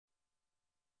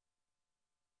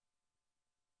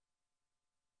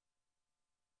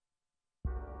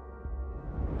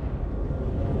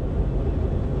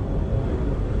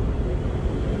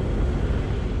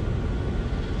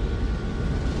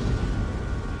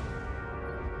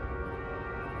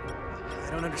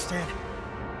I don't understand.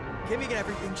 Giving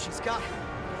everything she's got,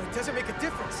 but it doesn't make a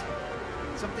difference.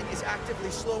 Something is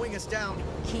actively slowing us down.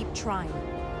 Keep trying.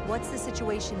 What's the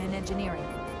situation in engineering?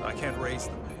 I can't raise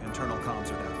them. Internal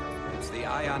comms are down. It's the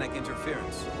ionic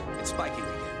interference. It's spiking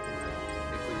again.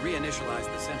 If we reinitialize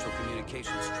the central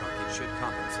communications truck, it should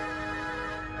compensate.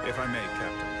 If I may,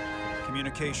 Captain.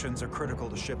 Communications are critical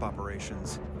to ship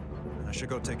operations. I should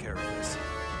go take care of this.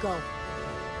 Go.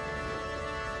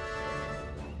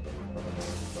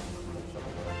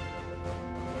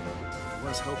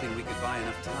 I was hoping we could buy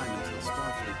enough time until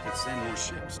Starfleet could send more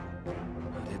ships.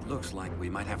 But it looks like we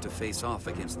might have to face off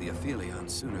against the Aphelion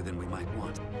sooner than we might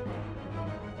want.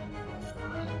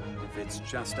 If it's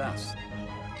just us,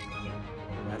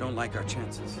 I don't like our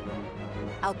chances.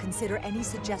 I'll consider any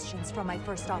suggestions from my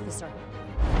first officer.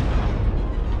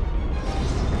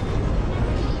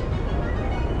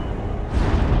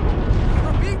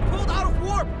 We're being pulled out of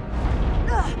warp!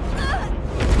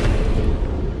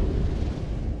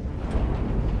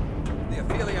 The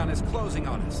Aphelion is closing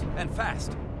on us, and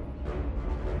fast.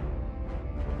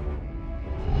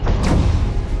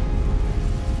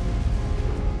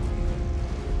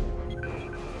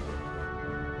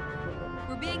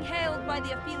 We're being hailed by the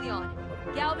Aphelion.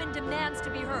 Galvin demands to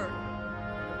be heard.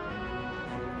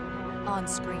 On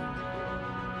screen.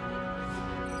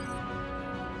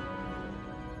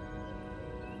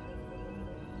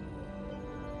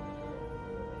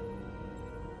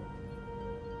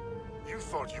 You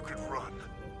thought you could run?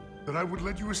 That I would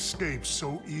let you escape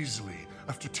so easily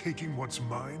after taking what's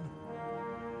mine?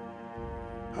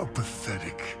 How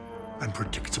pathetic and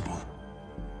predictable.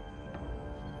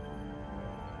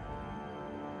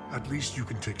 At least you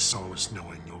can take solace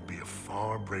knowing you'll be a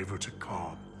far braver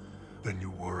Takan than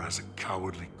you were as a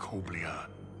cowardly Koblia.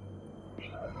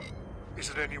 Is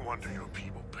it any wonder your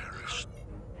people perished?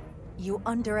 You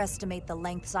underestimate the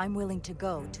lengths I'm willing to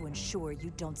go to ensure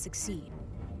you don't succeed.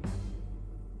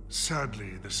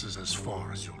 Sadly, this is as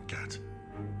far as you'll get.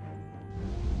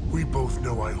 We both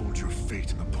know I hold your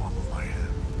fate in the palm of my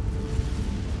hand.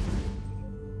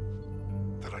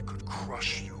 That I could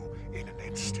crush you in an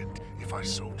instant if I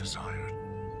so desired.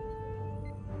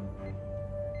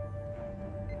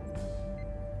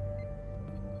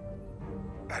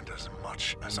 And as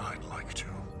much as I'd like to,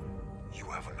 you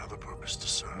have another purpose to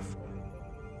serve.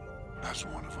 As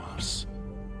one of us.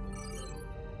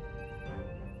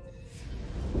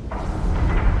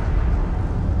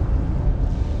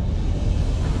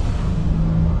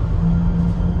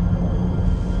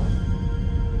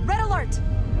 Red alert!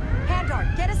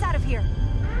 Handar, get us out of here!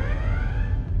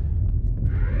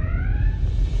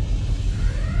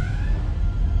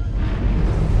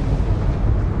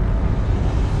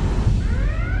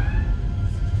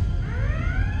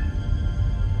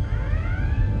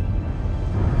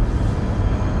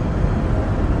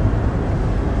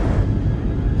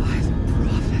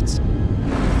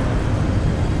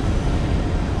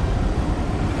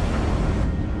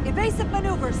 Evasive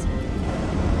maneuvers!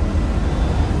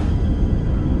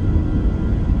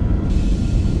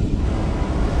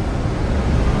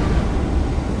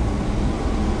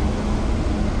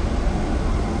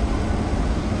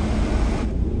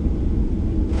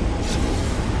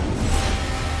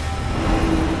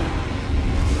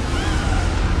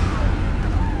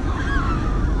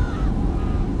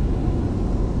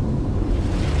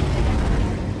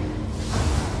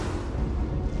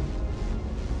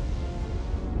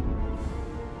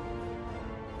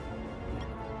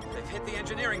 Hit the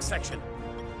engineering section.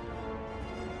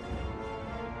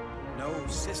 No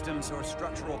systems or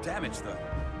structural damage, though.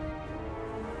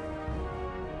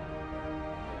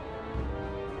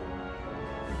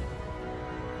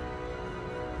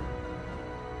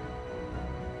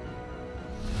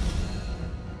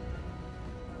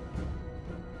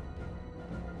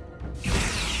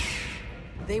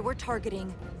 They were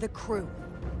targeting the crew,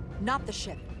 not the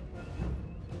ship.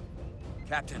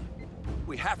 Captain,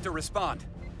 we have to respond.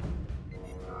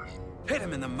 Hit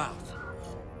him in the mouth.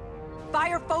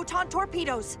 Fire photon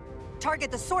torpedoes!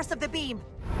 Target the source of the beam!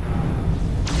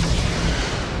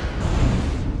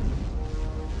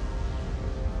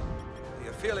 The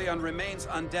Aphelion remains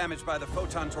undamaged by the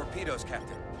photon torpedoes,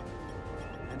 Captain.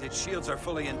 And its shields are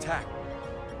fully intact.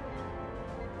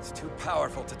 It's too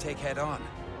powerful to take head-on.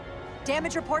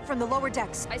 Damage report from the lower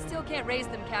decks. I still can't raise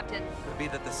them, Captain. Could be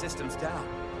that the system's down.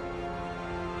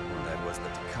 Well, that was the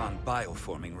Takan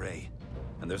bioforming ray.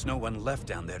 And there's no one left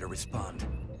down there to respond.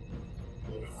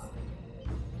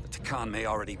 The Takan may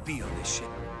already be on this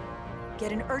ship.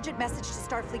 Get an urgent message to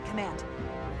Starfleet Command.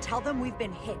 Tell them we've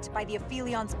been hit by the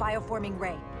Aphelion's bioforming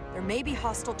ray. There may be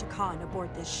hostile Takan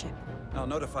aboard this ship. I'll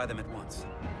notify them at once.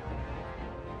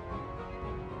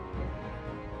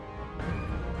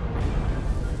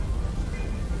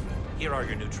 Here are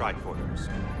your new tricorders.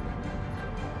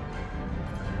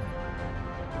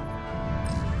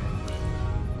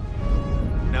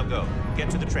 Now go.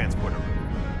 Get to the transporter room.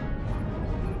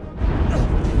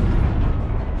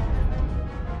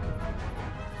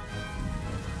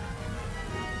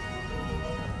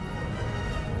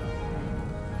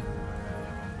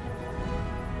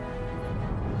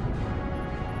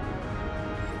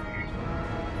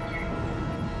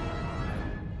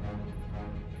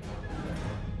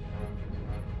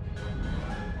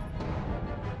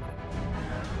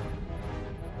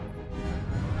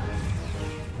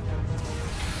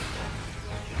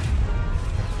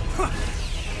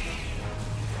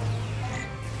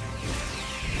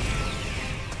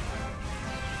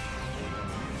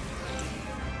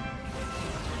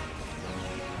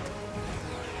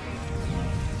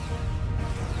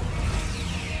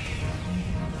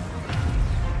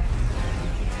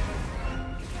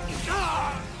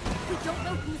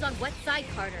 On what side,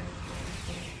 Carter?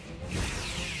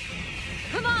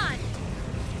 Come on!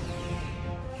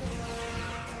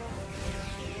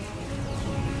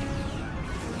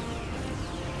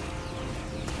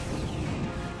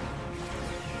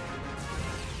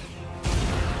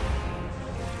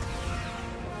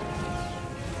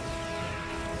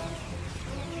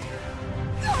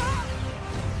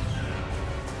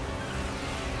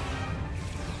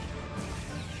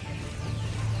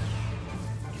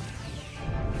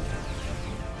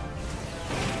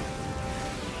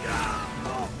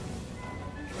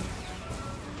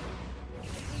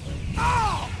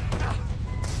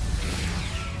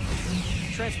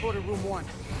 Transporter room 1.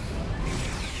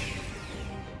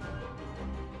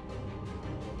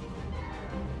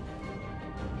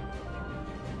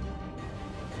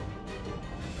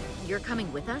 You're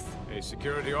coming with us? A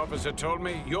security officer told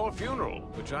me your funeral,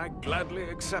 which I gladly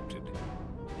accepted.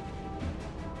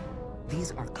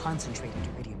 These are concentrated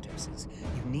iridium doses.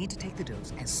 You need to take the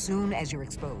dose as soon as you're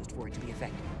exposed for it to be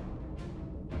effective.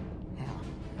 Hell,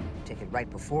 take it right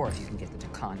before if you can get the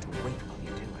Takan to wait while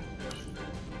you do it.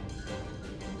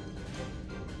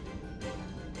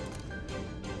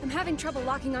 I'm having trouble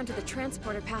locking onto the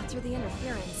transporter path through the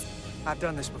interference. I've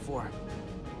done this before.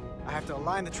 I have to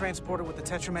align the transporter with the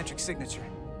tetrametric signature.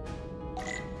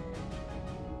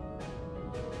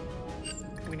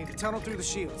 We need to tunnel through the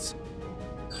shields.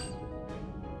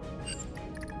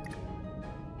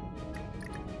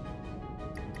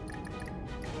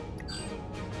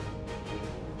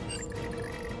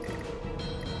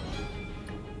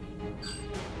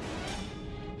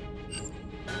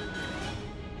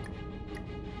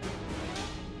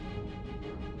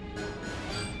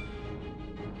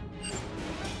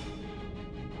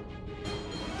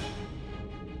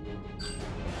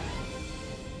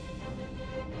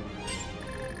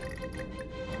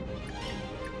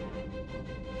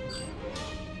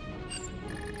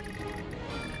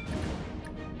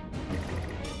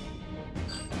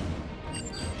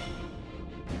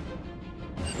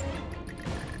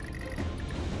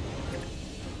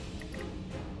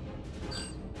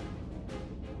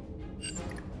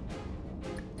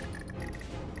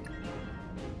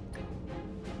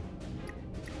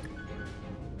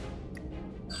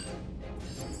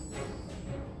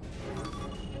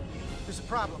 There's a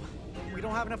problem. We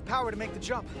don't have enough power to make the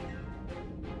jump.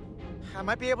 I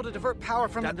might be able to divert power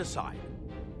from Stand aside.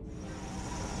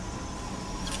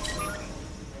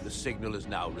 The signal is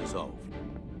now resolved.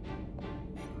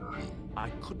 I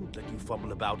couldn't let you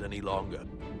fumble about any longer.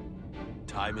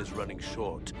 Time is running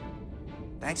short.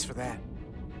 Thanks for that.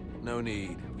 No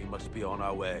need. We must be on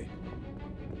our way.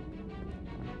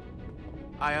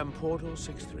 I am Portal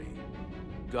 6-3,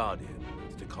 Guardian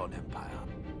of the Takan Empire.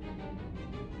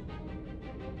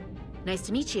 Nice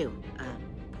to meet you,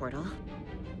 Portal.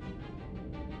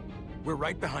 We're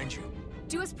right behind you.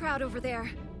 Do us proud over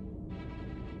there.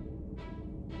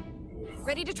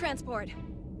 Ready to transport.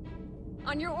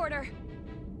 On your order.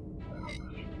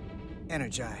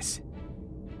 Energize.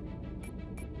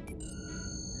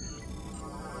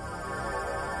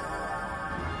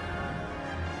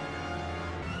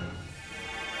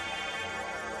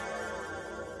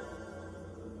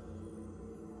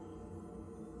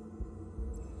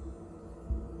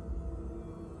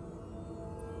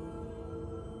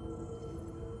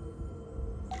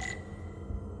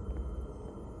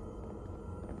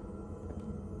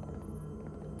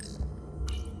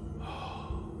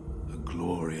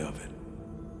 Glory of it.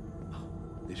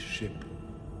 This ship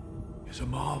is a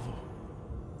marvel.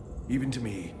 Even to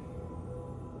me.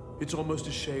 It's almost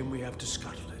a shame we have to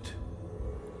scuttle it.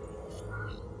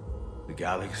 The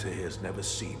galaxy has never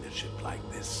seen a ship like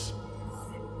this.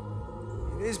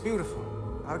 It is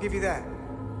beautiful. I'll give you that.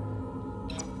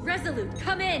 Resolute,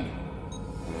 come in!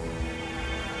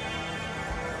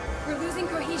 We're losing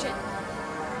cohesion.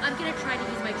 I'm gonna try to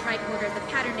use my tricorder as a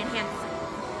pattern enhancer.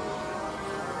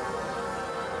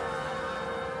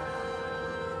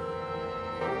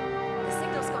 The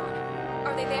signal's gone.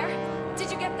 Are they there?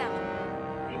 Did you get them?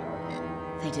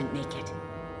 They didn't make it.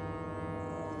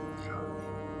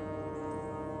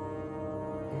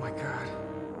 Oh my god.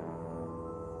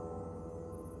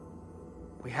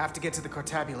 We have to get to the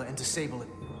Cartabula and disable it.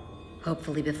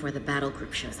 Hopefully before the battle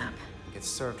group shows up. Get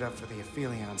served up for the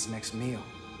Aphelions' next meal.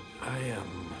 I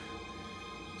am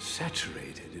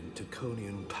saturated in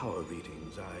Taconian power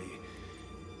readings. I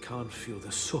can't feel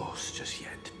the source just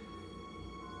yet.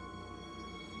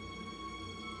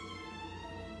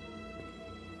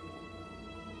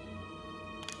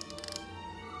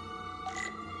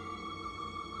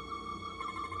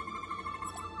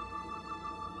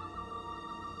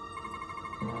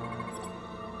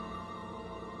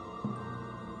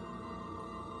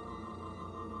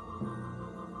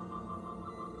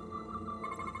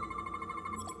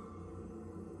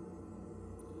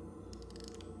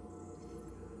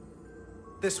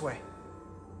 This way.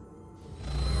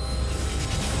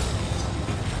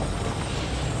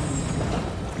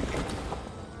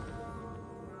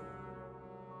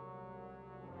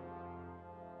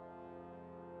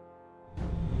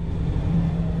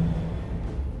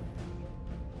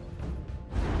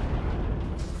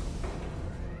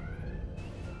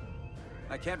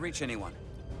 I can't reach anyone.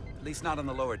 At least not on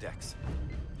the lower decks.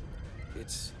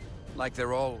 It's like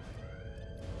they're all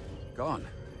gone.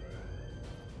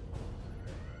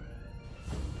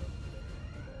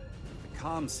 The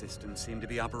comm systems seem to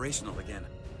be operational again.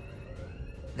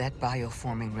 That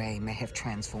bioforming ray may have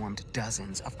transformed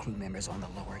dozens of crew members on the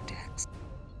lower decks.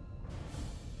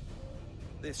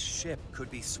 This ship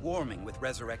could be swarming with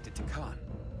resurrected Takan.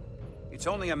 It's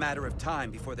only a matter of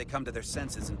time before they come to their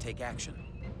senses and take action.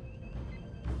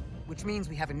 Which means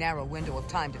we have a narrow window of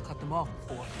time to cut them off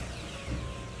before.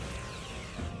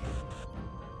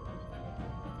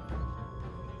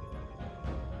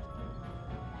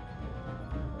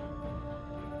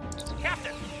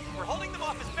 Captain, we're holding them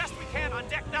off as best we can on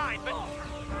Deck 9, but...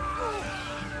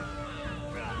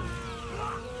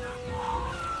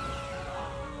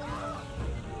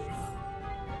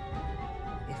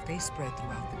 If they spread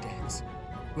throughout the decks,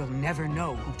 we'll never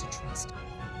know who to trust.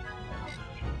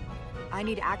 I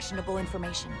need actionable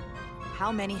information.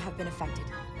 How many have been affected?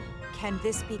 Can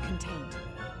this be contained?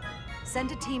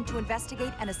 Send a team to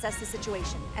investigate and assess the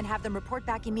situation, and have them report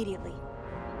back immediately.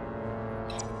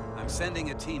 I'm sending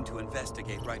a team to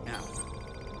investigate right now.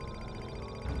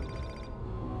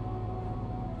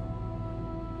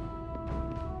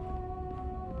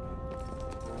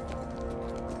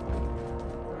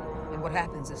 And what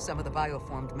happens if some of the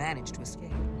bioformed manage to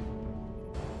escape?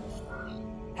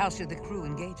 How should the crew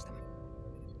engage them?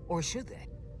 Or should they?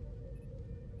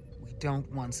 We don't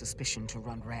want suspicion to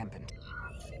run rampant.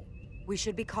 We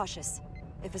should be cautious.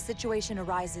 If a situation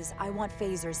arises, I want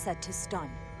phasers set to stun.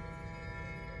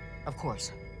 Of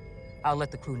course. I'll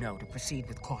let the crew know to proceed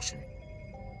with caution.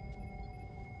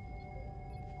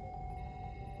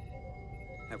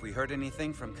 Have we heard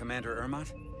anything from Commander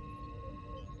Ermot?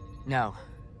 No.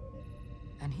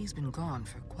 And he's been gone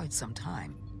for quite some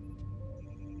time.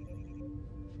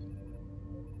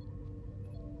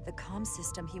 The comm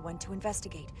system he went to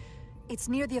investigate. It's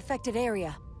near the affected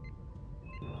area.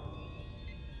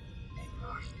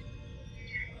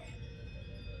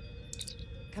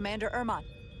 Commander Ermot.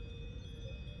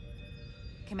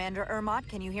 Commander Ermot,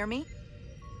 can you hear me?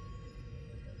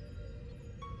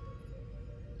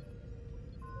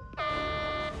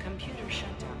 Computer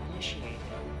shutdown initiated.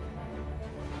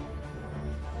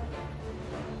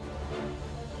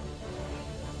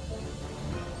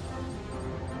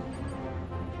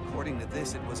 According to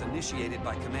this, it was initiated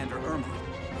by Commander Ermot.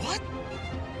 What?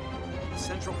 The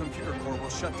central computer core will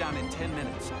shut down in 10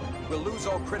 minutes. We'll lose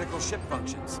all critical ship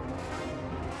functions.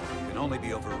 It can only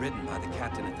be overridden by the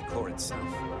captain at the core itself.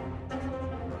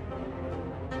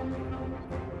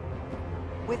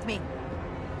 With me.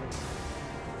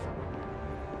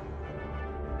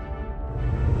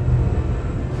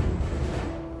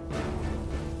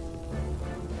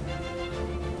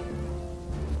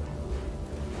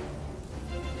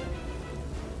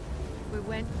 We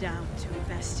went down to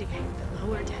investigate the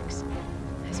lower decks,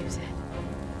 as you said.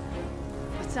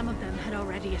 But some of them had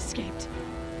already escaped.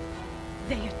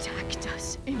 They attacked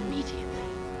us immediately.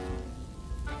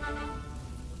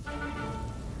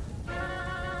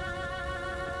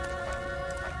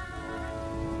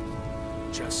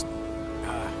 Just,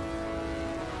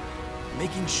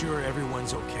 making sure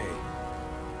everyone's okay.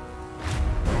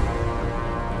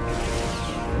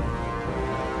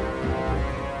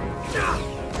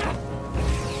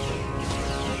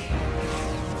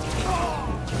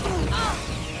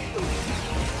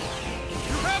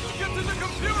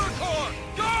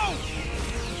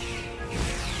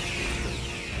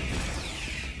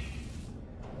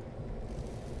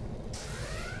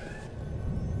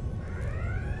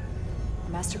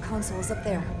 console is up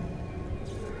there.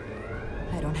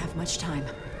 I don't have much time.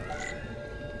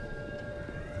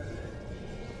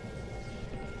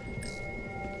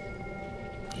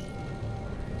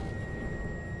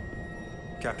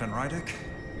 Captain Rydick,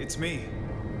 it's me,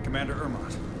 Commander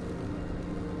Ermont.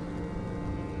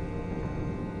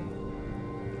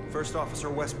 First Officer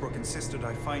Westbrook insisted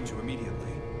I find you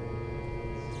immediately.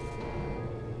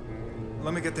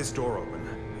 Let me get this door open.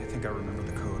 I think I remember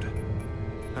the code.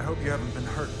 I hope you haven't been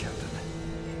hurt, Captain.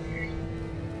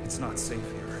 It's not safe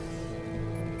here.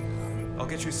 I'll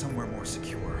get you somewhere more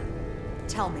secure.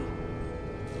 Tell me,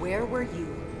 where were you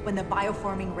when the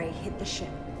bioforming ray hit the ship?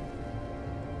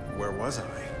 Where was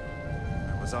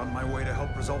I? I was on my way to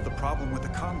help resolve the problem with the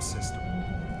comm system.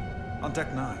 On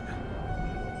Deck 9.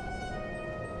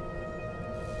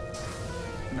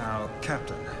 Now,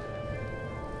 Captain.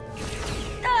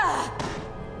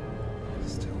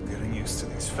 Still getting used to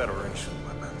these Federation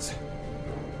weapons.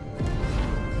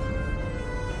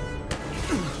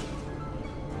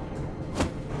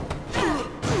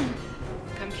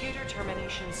 Computer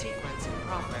termination sequence in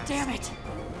progress. Damn it!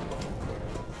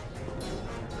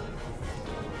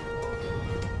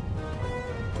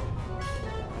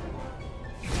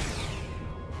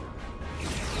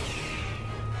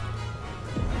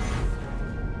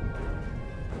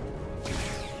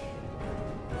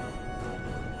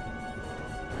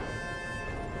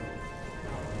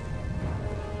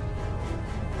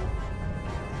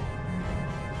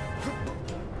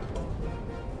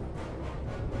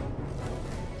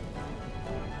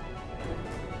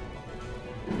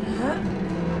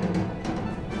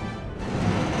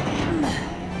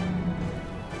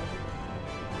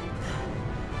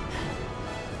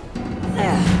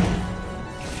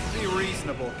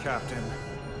 Captain.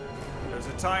 There's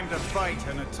a time to fight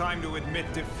and a time to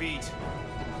admit defeat.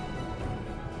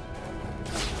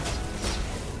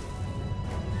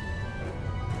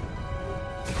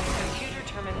 Computer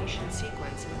termination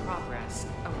sequence in progress.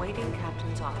 Awaiting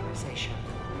Captain's authorization.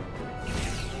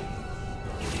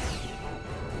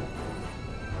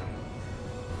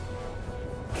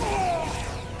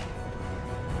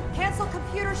 Cancel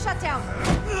computer shutdown!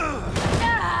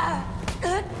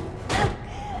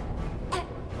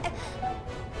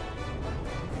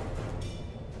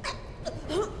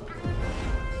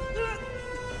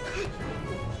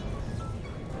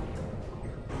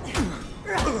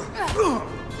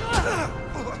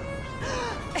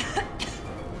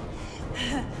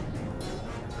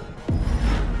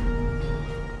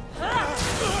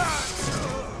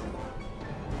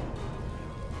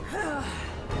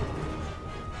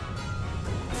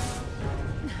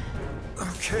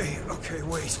 Okay,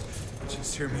 wait.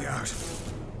 Just hear me out.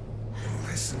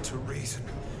 Listen to reason.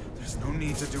 There's no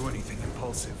need to do anything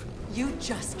impulsive. You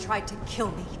just tried to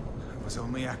kill me. I was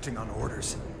only acting on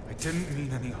orders. I didn't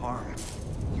mean any harm.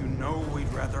 You know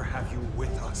we'd rather have you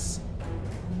with us.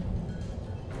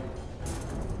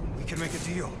 We can make a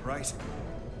deal, right?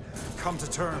 Come to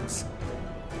terms.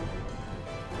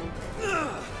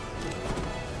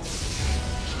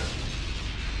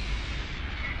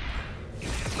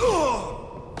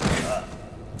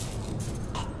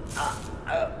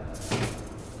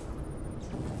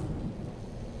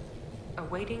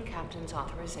 Awaiting Captain's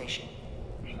authorization.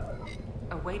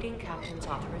 Awaiting Captain's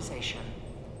authorization.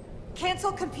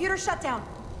 Cancel computer shutdown.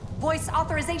 Voice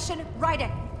authorization,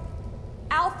 Rydick.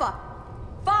 Alpha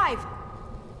 5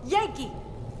 Yankee.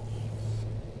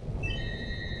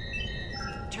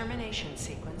 Termination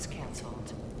sequence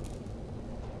canceled.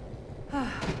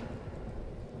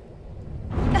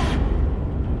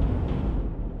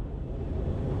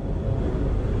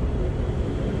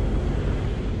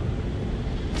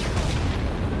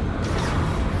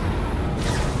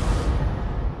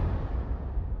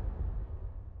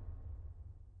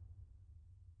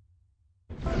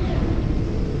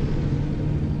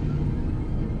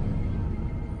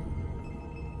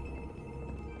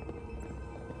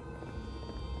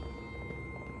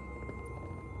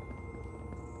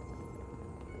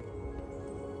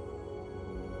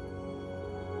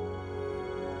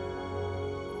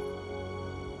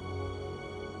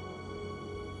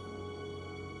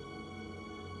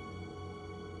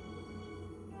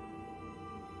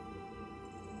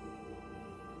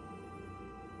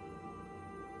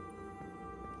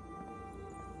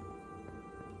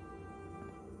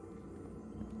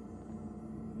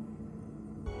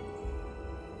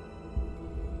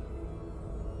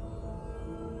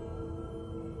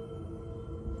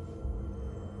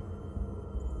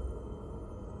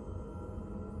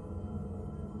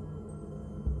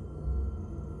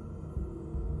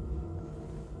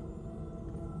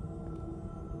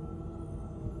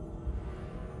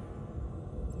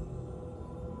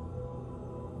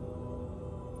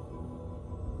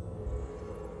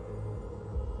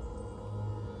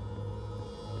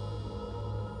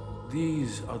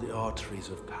 These are the arteries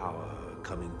of power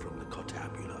coming from the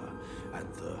cortabula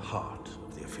at the heart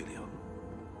of the Aphelion.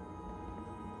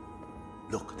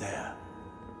 Look there.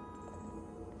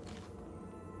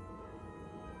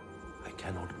 I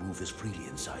cannot move as freely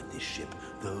inside this ship.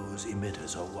 Those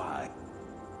emitters are why.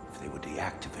 If they were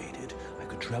deactivated, I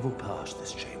could travel past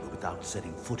this chamber without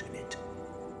setting foot in it.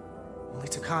 Only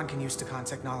Takan can use Takan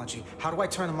technology. How do I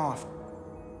turn them off?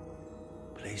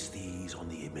 Place these on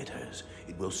the emitters.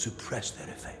 It will suppress their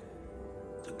effect.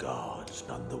 The guards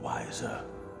none the wiser.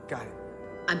 Got it.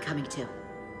 I'm coming too.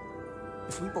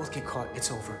 If we both get caught,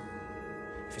 it's over.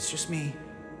 If it's just me,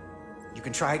 you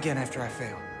can try again after I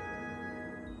fail.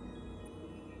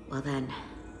 Well then,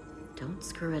 don't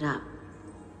screw it up.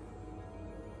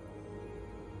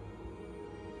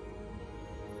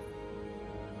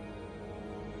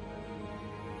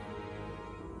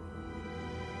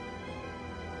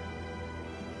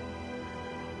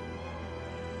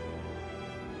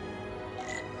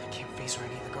 I can't face or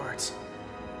any of the guards.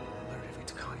 Alert every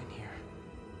Takan in here.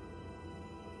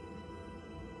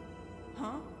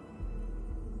 Huh?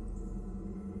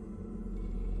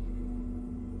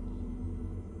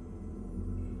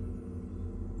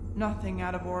 Nothing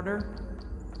out of order.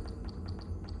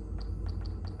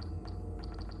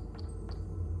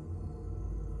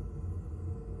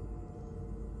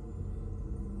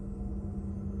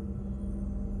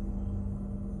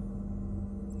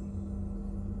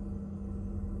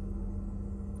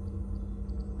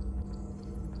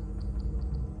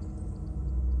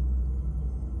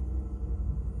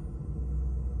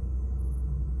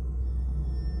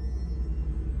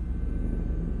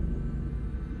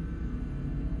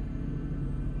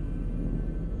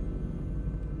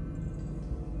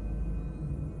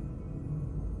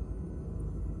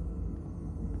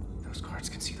 Those guards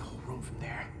can see the whole room from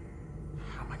there.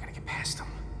 How am I gonna get past them?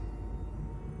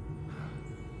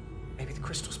 Maybe the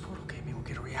crystals portal gave me will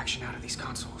get a reaction out of these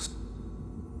consoles.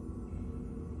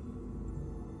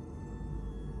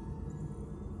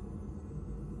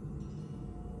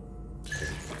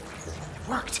 It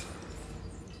worked!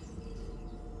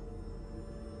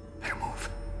 Better move.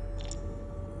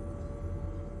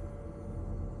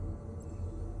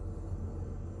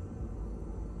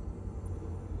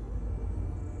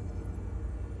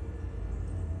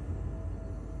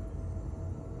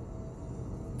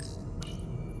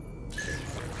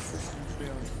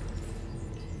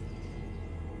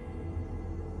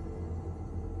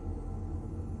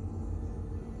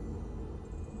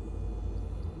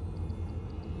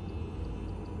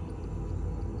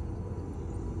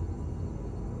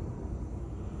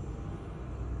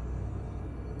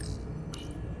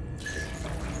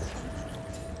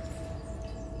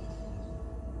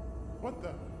 What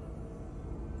the?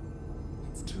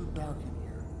 It's too dark in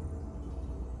here.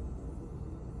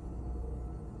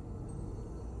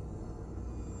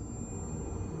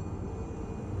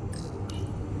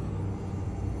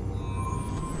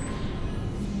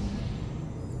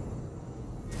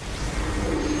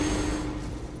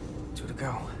 Two to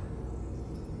go.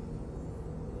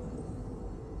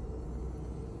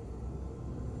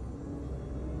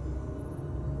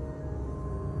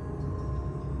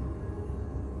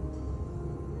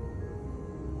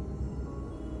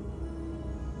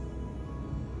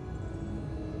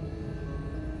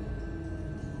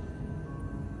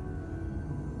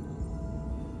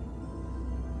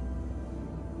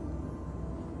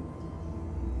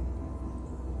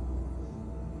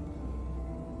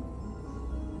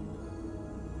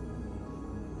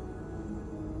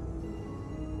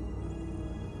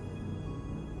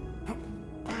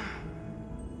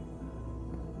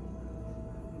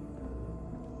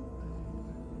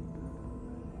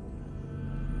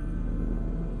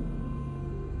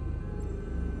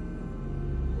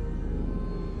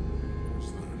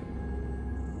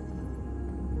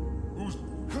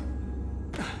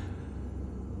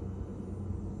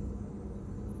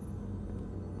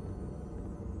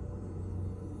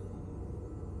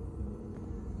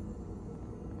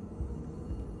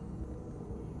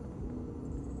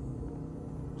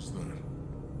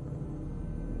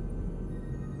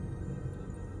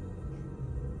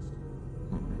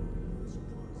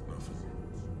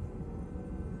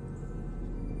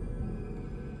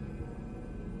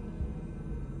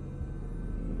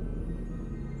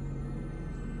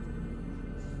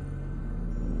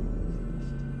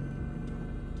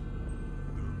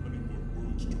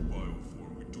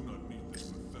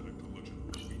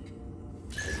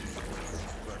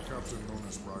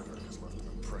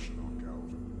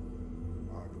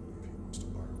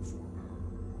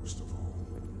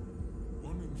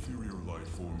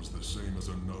 Forms the same as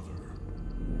another.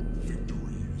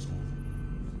 Victory is all.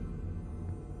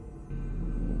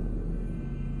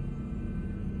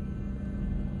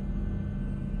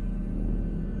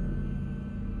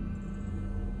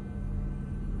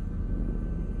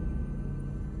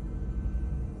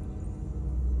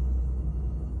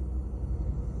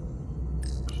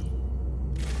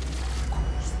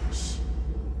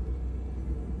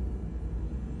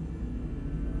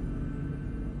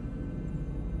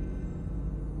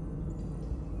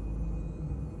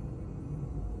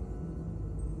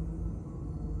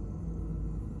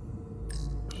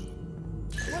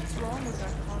 wrong with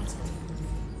that console?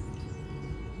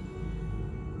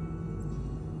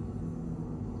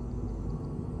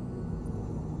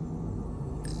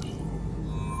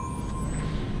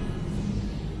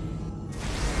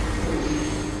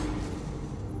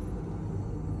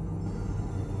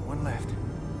 One left.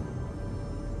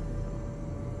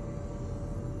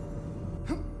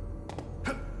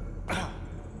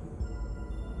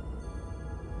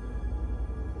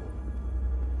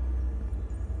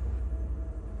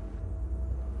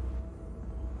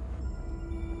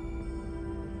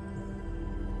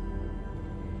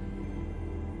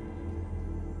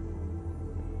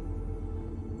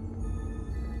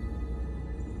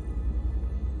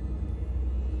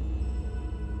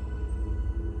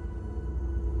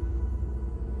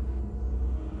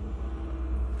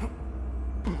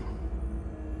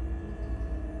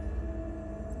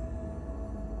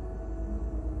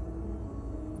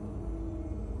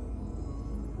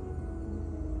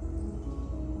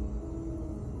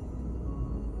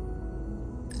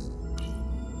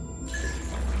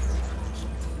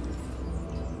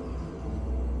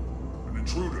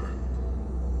 Intruder!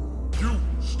 You,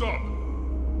 stop!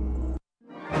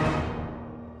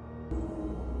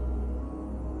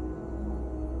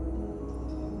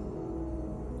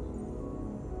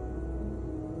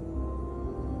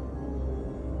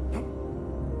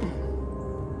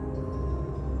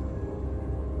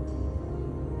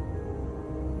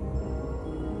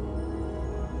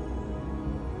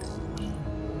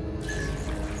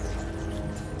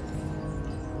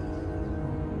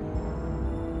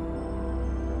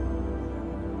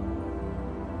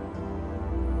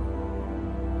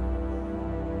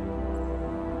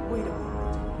 Wait a moment.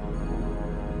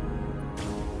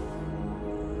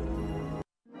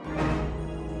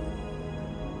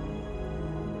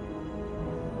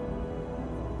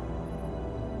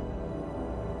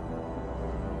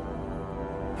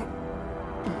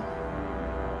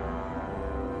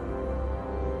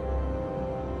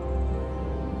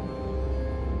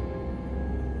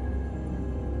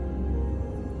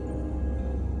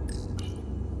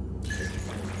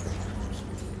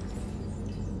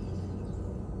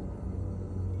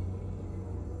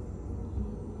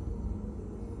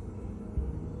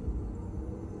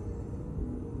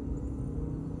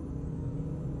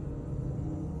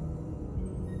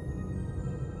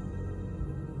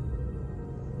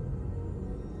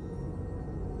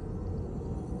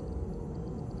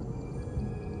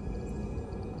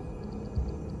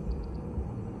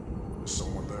 Is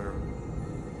someone there?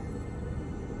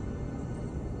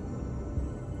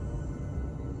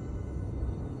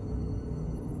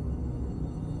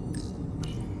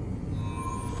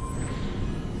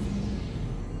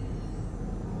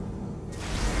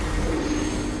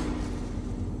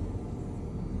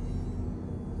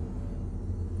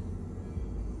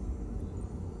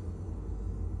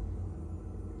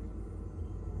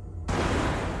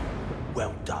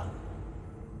 Well done.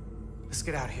 Let's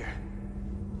get out of here.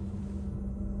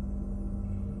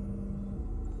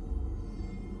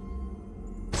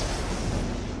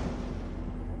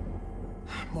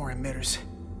 More emitters.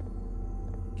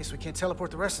 Guess we can't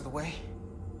teleport the rest of the way.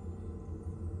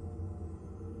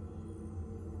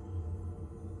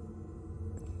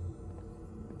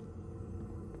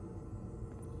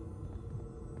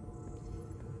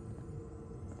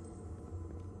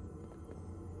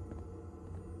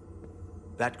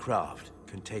 That craft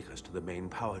can take us to the main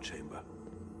power chamber.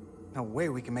 No way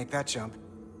we can make that jump.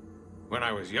 When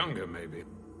I was younger, maybe.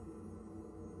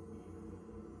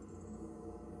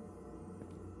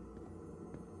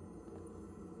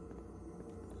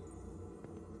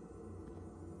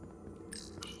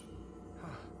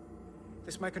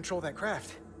 This might control that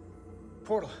craft.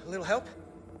 Portal, a little help?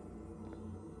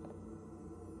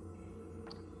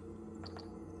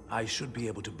 I should be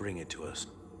able to bring it to us.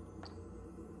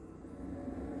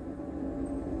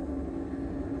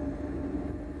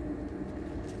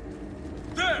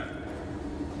 There!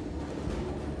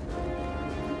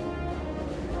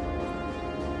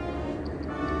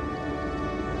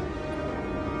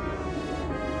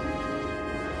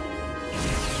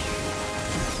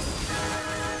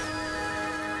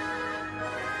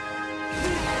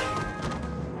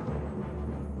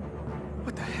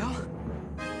 What the hell?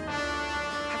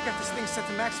 I've got this thing set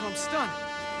to maximum stun.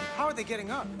 How are they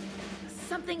getting up?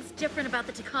 Something's different about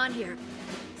the Takan here.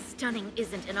 Stunning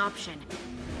isn't an option.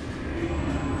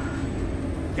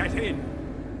 Get in!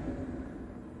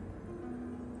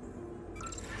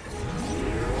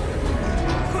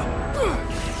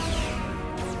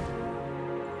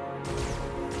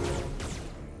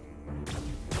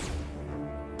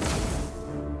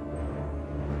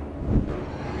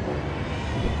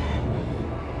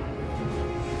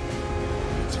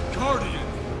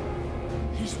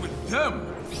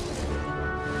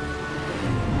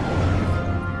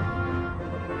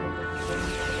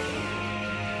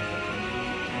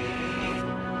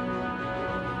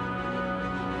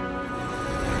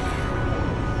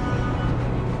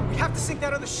 have to sink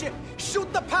that other ship.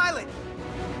 Shoot the pilot!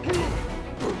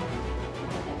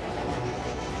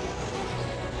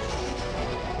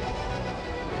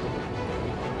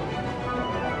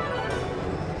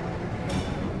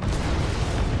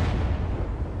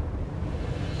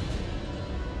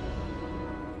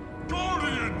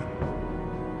 Guardian!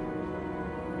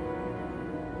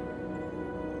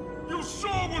 You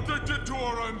saw what they did to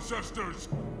our ancestors!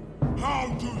 How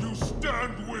do you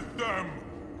stand with them?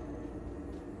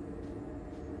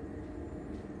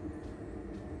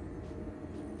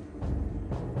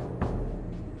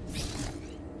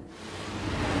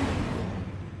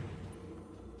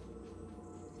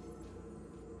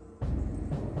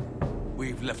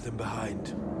 We've left them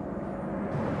behind.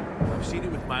 I've seen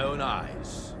it with my own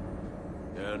eyes.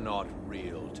 They're not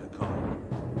real Takan.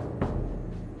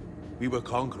 We were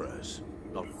conquerors,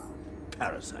 not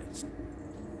parasites.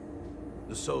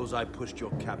 The souls I pushed your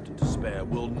captain to spare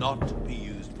will not be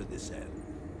used for this end.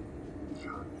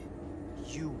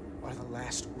 You are the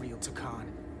last real Takan.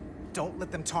 Don't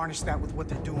let them tarnish that with what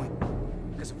they're doing.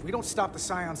 Because if we don't stop the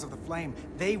Scions of the Flame,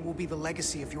 they will be the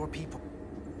legacy of your people.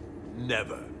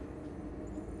 Never.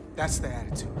 That's the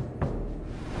attitude.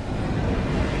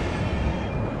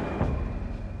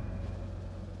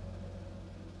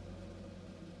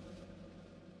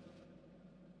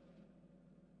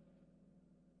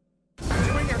 I'm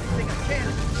doing everything I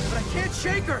can, but I can't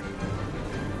shake her!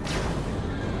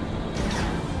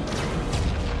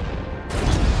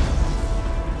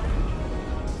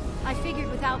 I figured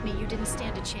without me, you didn't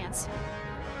stand a chance.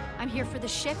 I'm here for the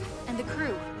ship and the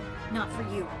crew, not for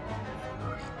you.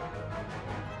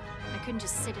 I couldn't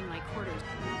just sit in my quarters,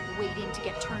 waiting to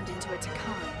get turned into a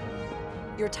Takan.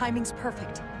 Your timing's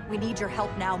perfect. We need your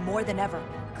help now more than ever.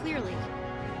 Clearly.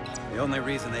 The only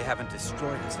reason they haven't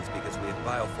destroyed us is because we have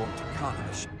bioformed Takan on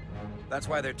the ship. That's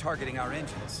why they're targeting our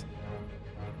engines.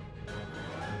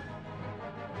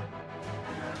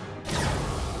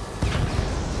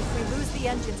 If we lose the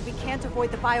engines, we can't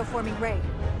avoid the bioforming ray.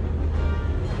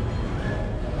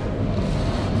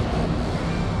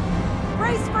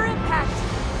 Brace for impact!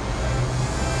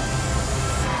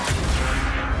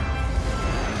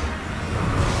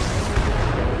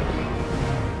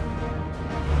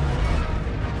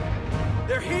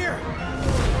 They're here!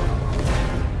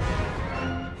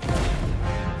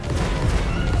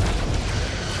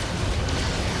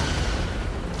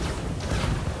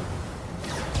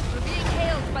 We're being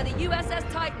hailed by the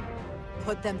USS Titan.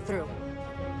 Put them through.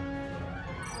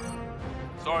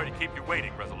 Sorry to keep you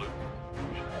waiting, Resolute.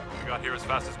 We got here as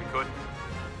fast as we could.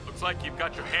 Looks like you've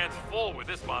got your hands full with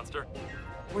this monster.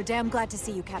 We're damn glad to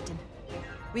see you, Captain.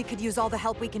 We could use all the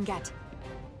help we can get.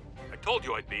 I told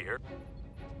you I'd be here.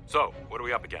 So, what are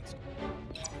we up against?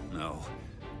 No.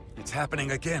 It's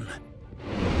happening again.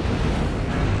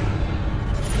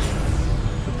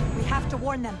 We have to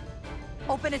warn them.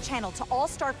 Open a channel to all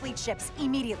Starfleet ships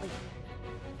immediately.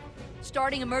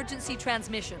 Starting emergency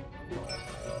transmission.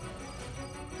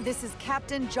 This is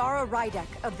Captain Jara Rydek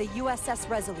of the USS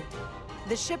Resolute.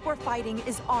 The ship we're fighting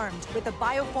is armed with a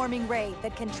bioforming ray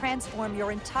that can transform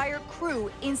your entire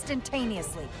crew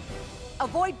instantaneously.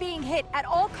 Avoid being hit at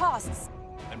all costs.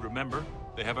 And remember,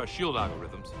 they have our shield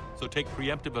algorithms, so take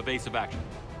preemptive evasive action.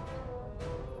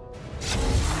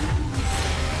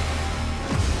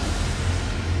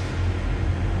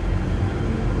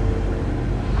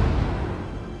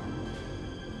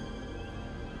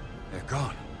 They're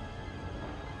gone.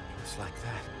 Just like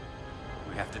that.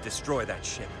 We have to destroy that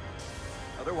ship.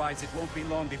 Otherwise, it won't be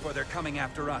long before they're coming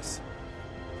after us.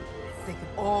 They could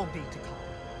all be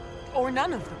Takan. Or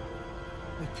none of them.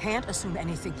 We can't assume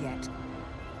anything yet.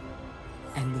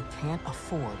 And we can't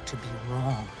afford to be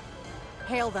wrong.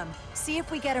 Hail them. See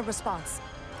if we get a response.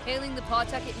 Hailing the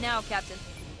Pawtucket now, Captain.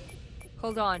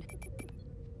 Hold on.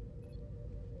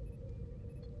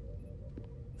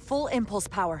 Full impulse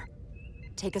power.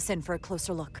 Take us in for a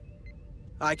closer look.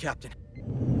 Aye, Captain.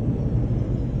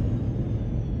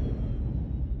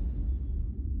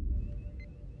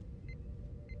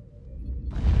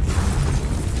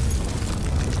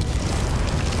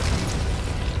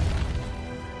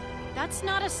 That's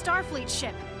not a Starfleet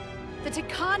ship. The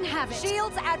Takan have it.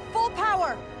 Shields at full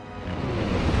power!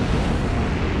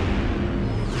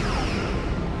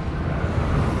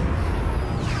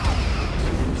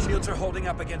 Shields are holding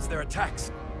up against their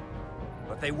attacks.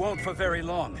 But they won't for very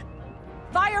long.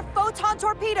 Fire photon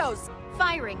torpedoes!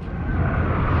 Firing.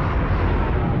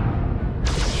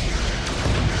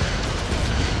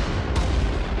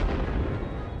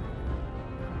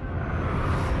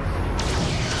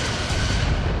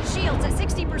 Shields at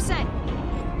 60%.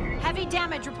 Heavy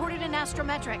damage reported in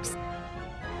astrometrics.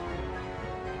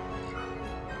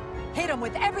 them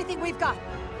with everything we've got.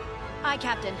 Aye,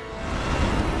 Captain.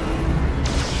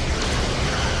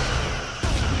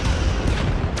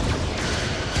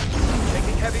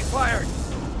 Taking heavy fire.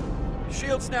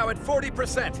 Shields now at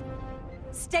 40%.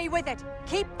 Stay with it.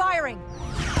 Keep firing.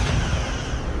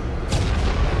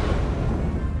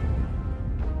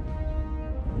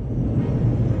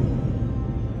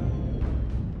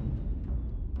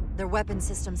 Their weapon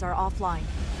systems are offline.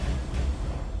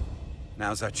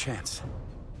 Now's our chance.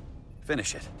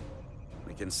 Finish it.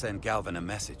 We can send Galvin a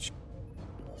message.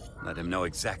 Let him know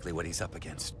exactly what he's up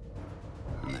against.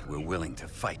 And that we're willing to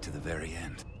fight to the very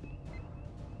end.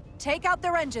 Take out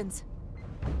their engines.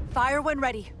 Fire when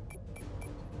ready.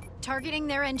 Targeting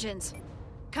their engines.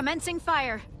 Commencing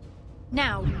fire.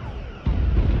 Now.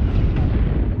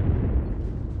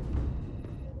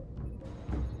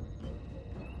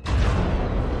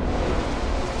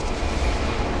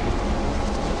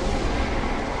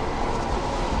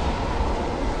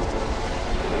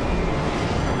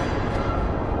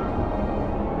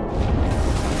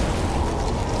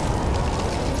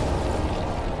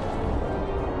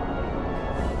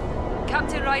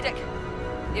 Captain Rydick,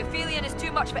 the Aphelion is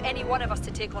too much for any one of us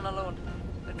to take on alone.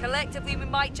 But collectively, we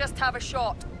might just have a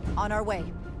shot. On our way.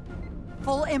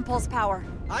 Full impulse power.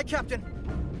 Aye, Captain.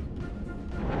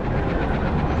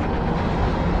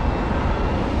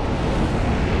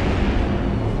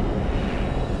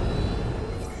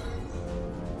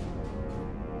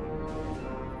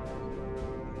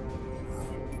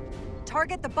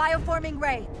 Target the bioforming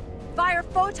ray. Fire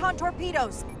photon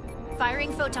torpedoes.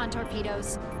 Firing photon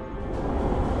torpedoes.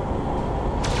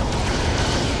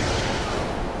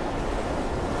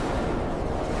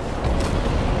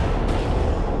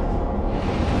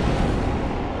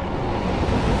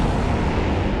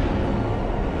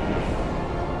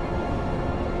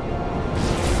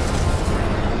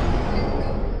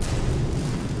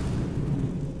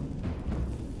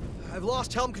 I've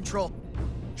lost helm control.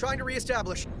 Trying to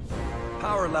re-establish.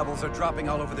 Power levels are dropping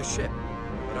all over the ship,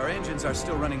 but our engines are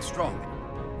still running strong.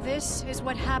 This is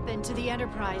what happened to the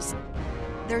Enterprise.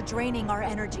 They're draining our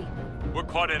energy. We're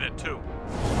caught in it, too.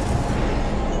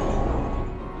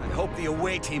 I hope the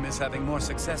away team is having more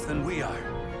success than we are.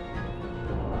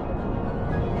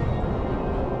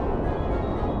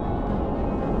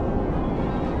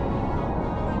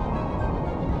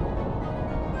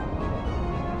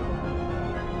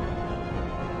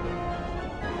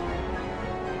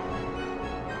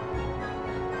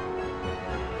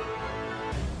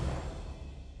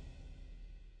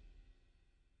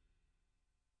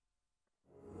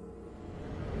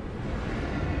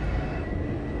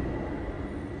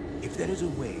 If there is a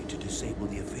way to disable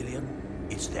the Aphelion,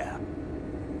 it's there.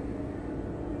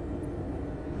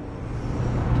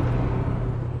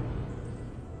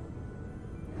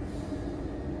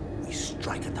 We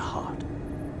strike at the heart.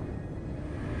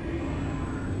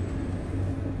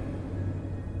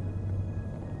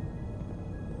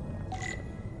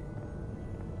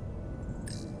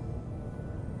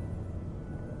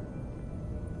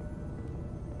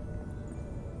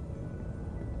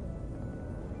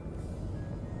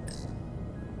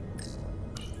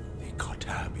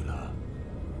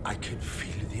 I can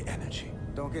feel the energy.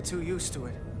 Don't get too used to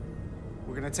it.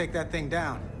 We're gonna take that thing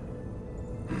down.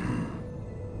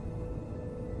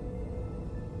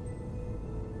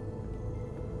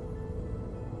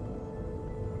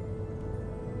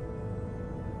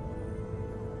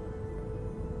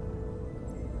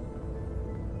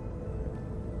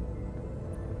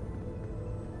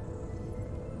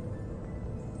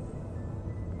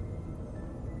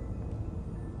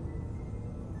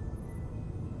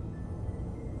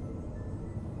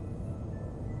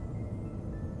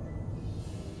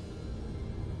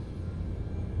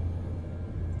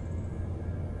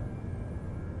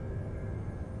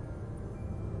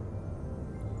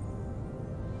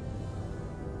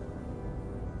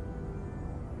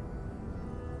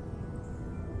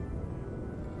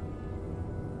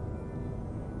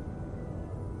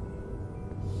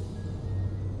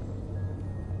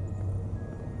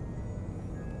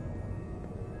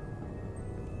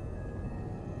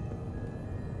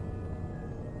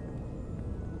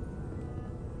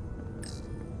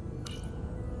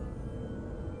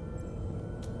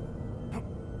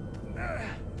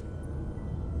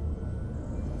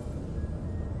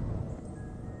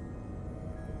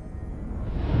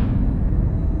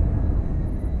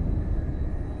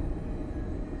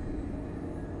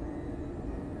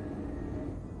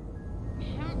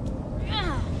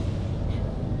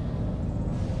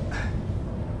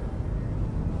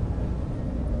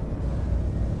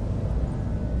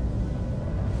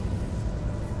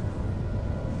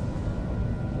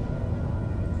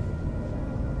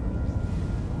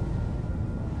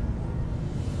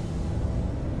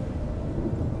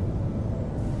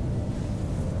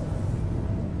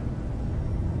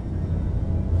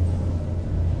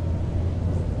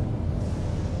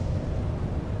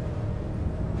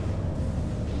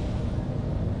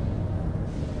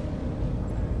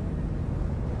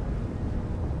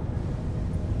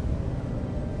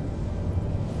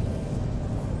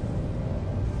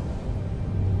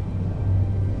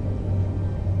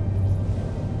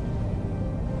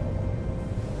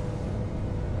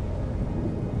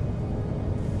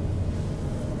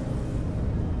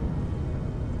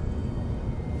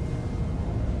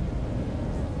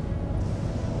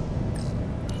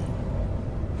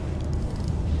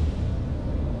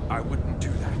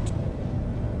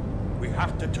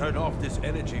 have to turn off this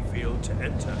energy field to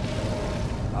enter.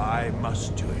 I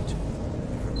must do it. It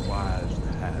requires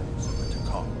the hands of a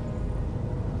Takan.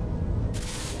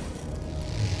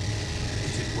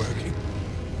 Is it working?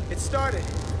 It started.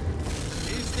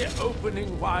 Is the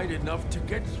opening wide enough to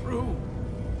get through?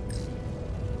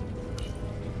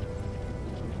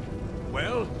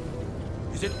 Well,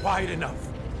 is it wide enough?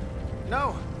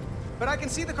 No, but I can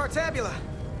see the Cartabula.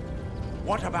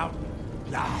 What about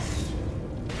now?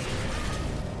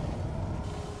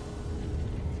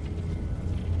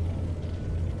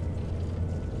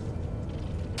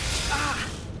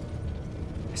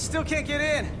 I still can't get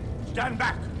in. Stand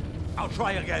back. I'll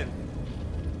try again.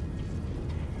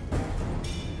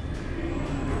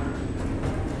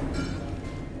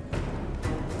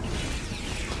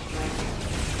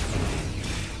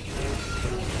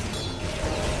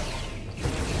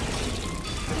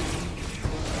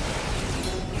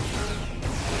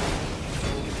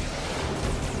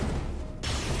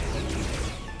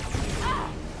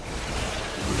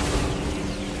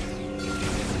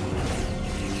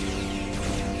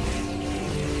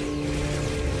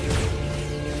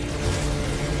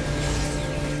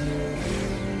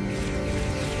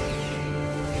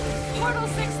 Portal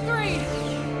 6-3!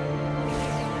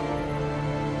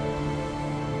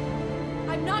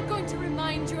 I'm not going to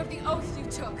remind you of the oath you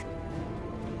took.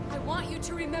 I want you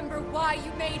to remember why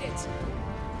you made it.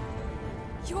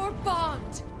 Your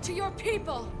bond to your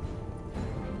people.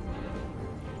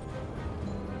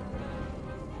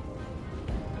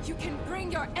 You can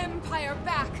bring your empire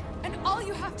back, and all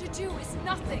you have to do is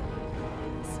nothing.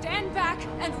 Stand back,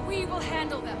 and we will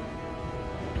handle them.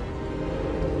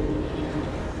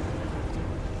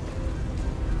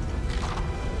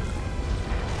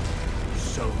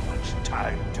 So much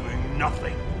time doing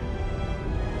nothing.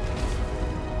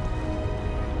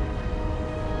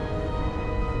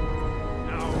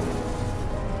 Now,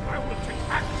 I will take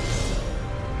action.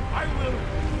 I will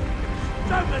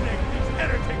exterminate these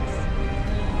heretics.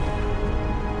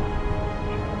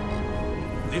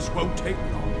 This won't take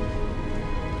long.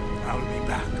 I'll be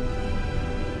back.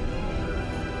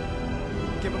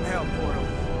 Give him hell, Portal.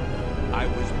 I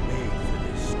was made for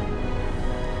this.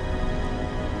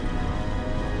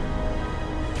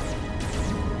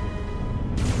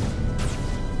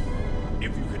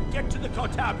 If you can get to the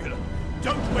Cartabula,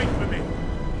 don't wait for me.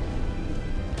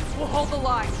 We'll hold the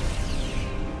line.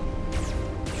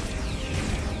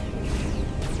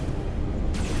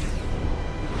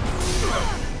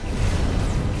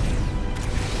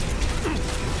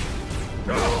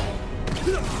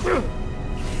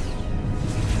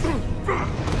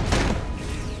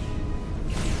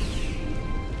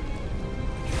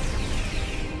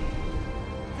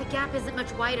 The gap isn't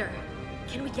much wider.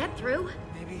 Can we get through?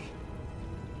 Maybe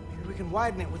we can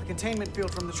widen it with a containment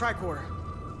field from the tricorder.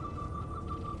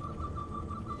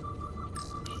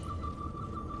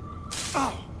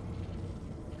 Oh!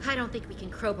 I don't think we can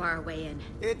crowbar our way in.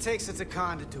 It takes a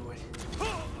Takan to do it.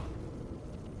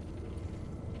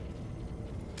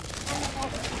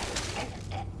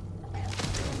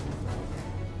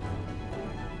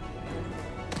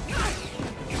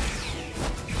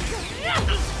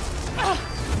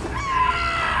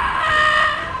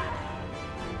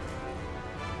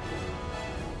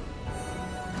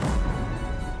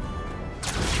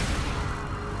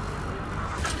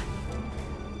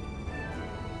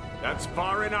 That's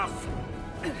far enough.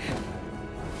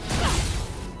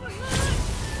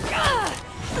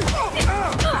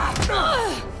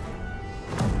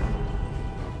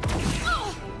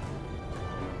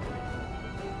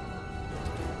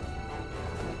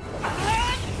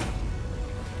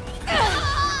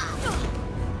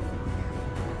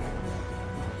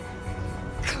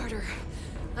 Carter,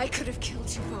 I could have killed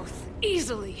you both,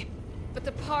 easily. But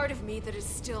the part of me that is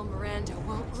still Miranda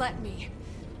won't let me.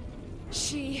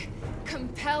 She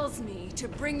compels me to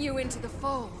bring you into the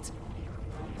fold.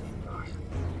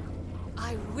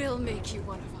 I will make you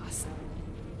one of us.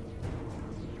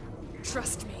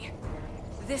 Trust me,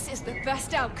 this is the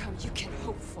best outcome you can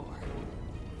hope for.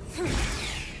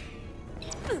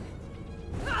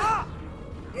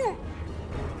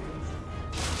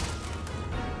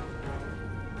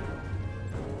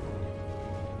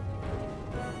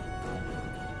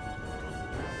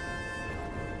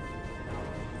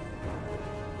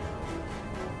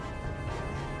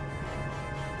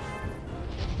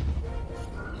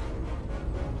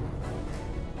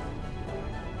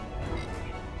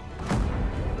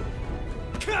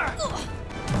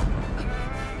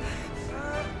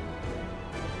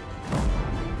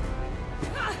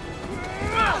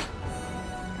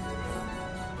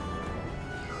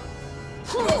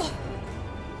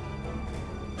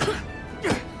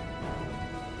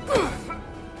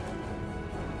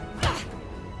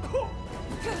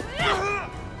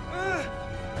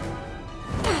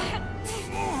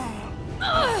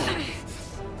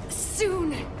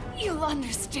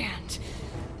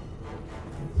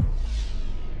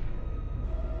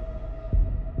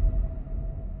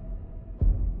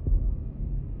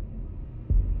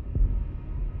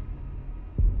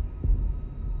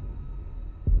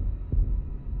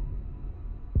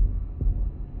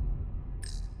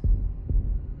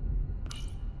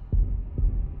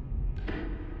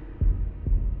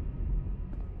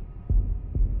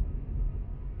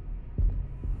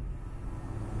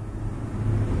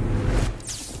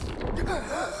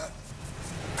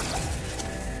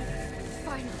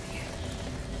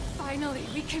 Finally,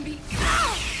 we can be...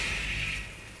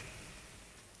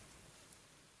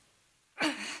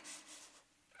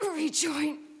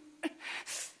 Rejoin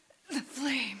the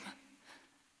flame.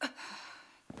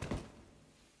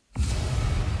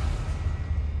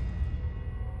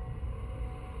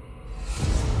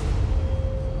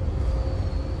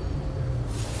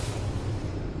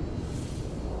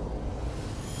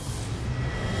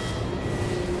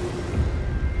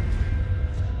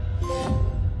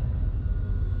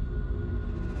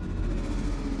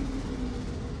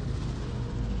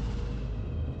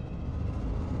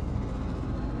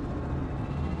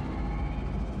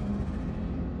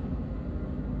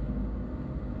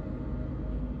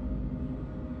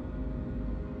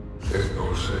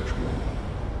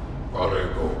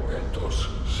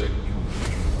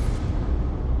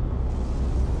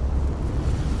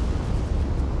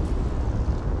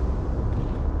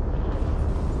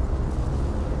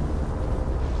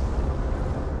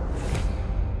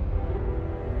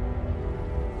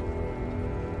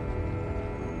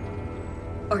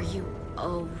 Are you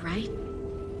all right?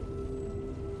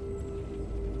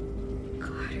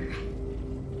 Carter,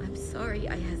 I'm sorry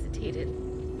I hesitated.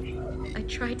 I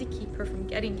tried to keep her from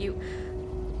getting you.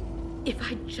 If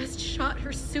I'd just shot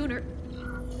her sooner,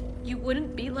 you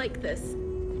wouldn't be like this.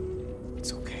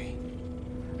 It's okay.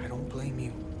 I don't blame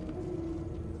you.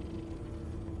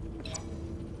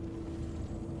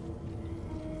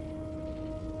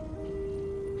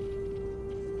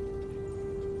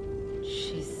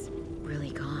 She's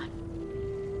really gone.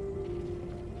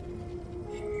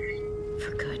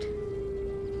 For good.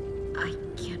 I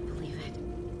can't believe it.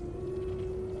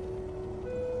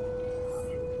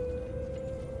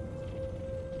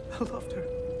 I loved her.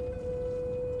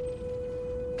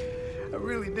 I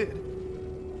really did.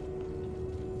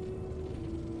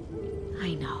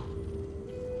 I know.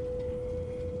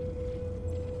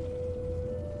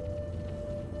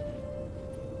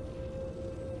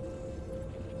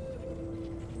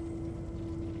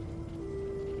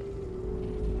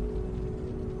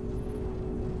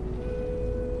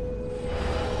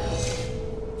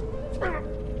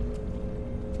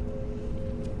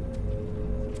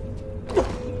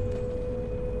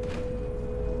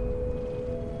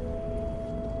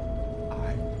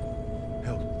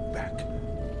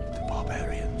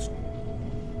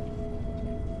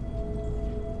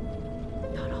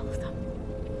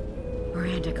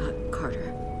 Miranda got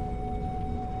Carter.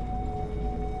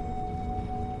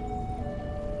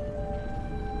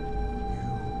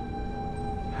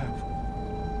 You have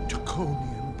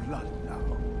Draconian blood now.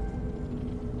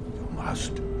 You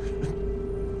must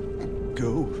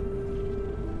go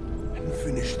and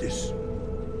finish this,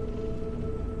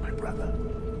 my brother.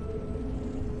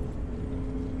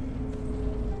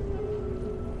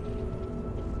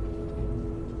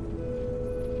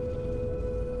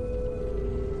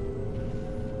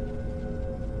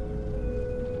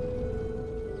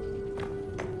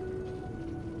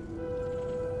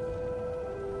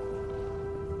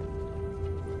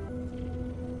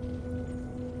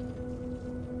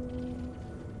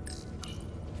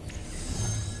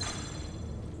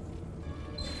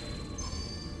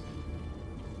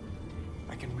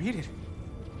 I can read it.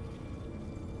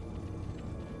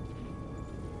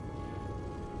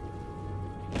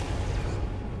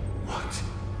 What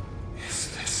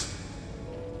is this?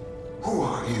 Who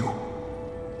are you?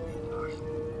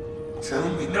 Tell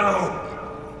me now!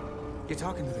 You're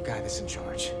talking to the guy that's in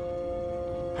charge.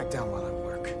 Pipe down while I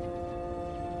work.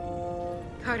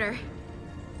 Carter,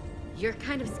 you're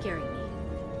kind of scaring me.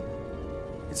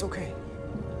 It's okay.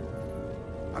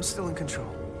 I'm still in control.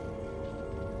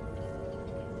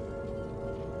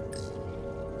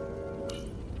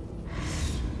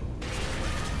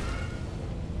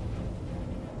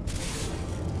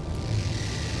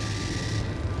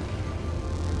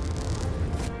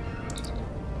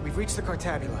 We've reached the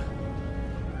Cartabula.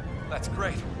 That's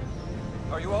great.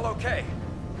 Are you all okay?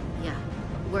 Yeah,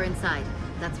 we're inside.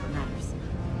 That's what matters.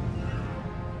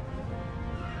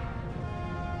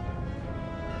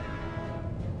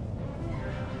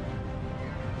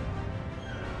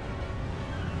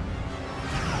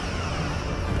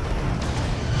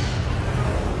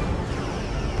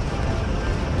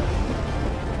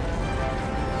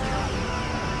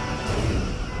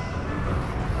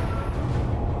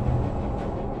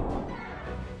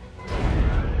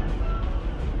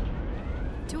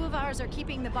 Are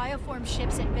keeping the bioform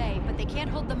ships in bay, but they can't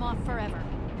hold them off forever.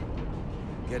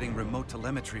 Getting remote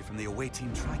telemetry from the away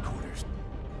team tricorders.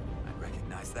 I'd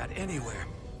recognize that anywhere.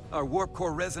 Our warp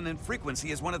core resonant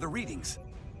frequency is one of the readings.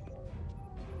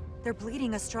 They're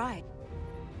bleeding astride.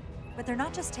 But they're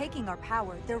not just taking our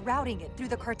power, they're routing it through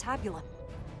the Cartabula.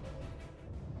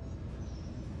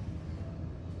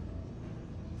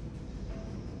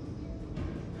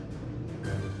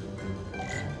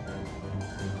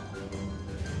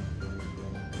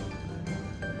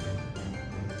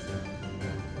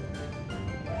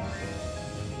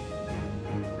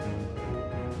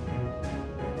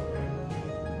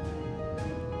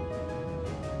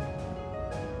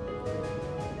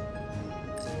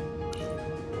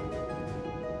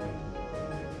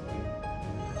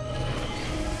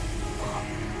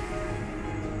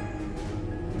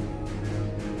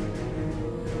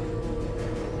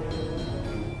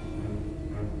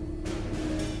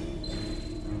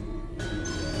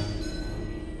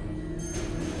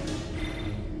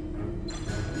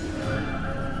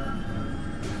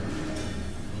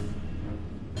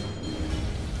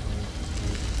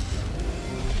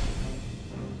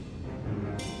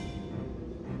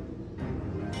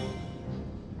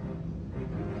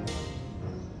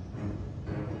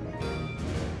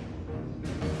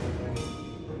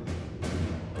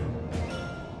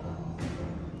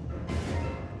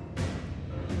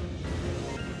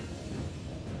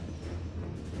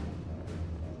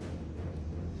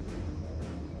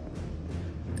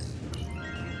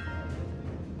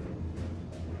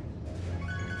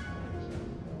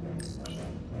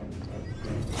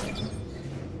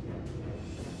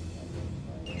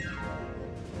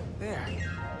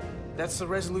 That's the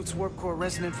Resolute's warp core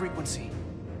resonant frequency.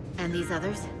 And these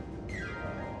others?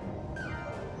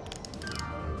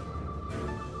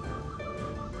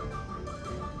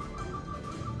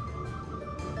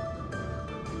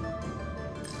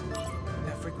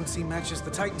 That frequency matches the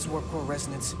Titan's warp core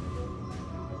resonance.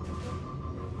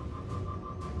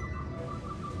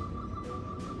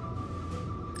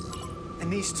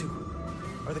 And these two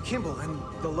are the Kimball and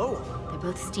the Lowell. They're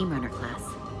both Steamrunner class.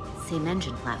 Same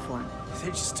engine platform.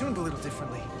 They're just tuned a little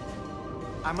differently.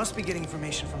 I must be getting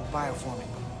information from the bioforming.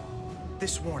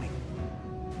 This warning.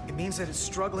 It means that it's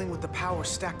struggling with the power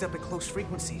stacked up at close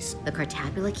frequencies. The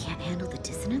Cartabula can't handle the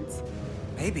dissonance?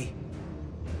 Maybe.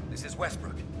 This is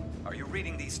Westbrook. Are you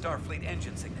reading these Starfleet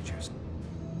engine signatures?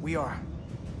 We are.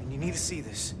 And you need to see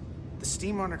this. The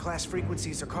Steamrunner class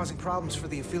frequencies are causing problems for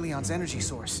the Aphilion's energy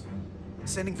source.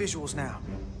 Sending visuals now.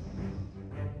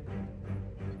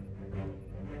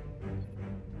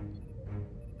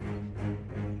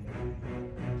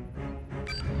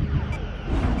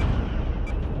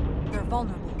 They're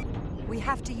vulnerable. We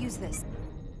have to use this.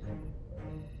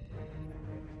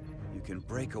 You can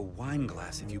break a wine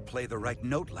glass if you play the right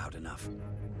note loud enough.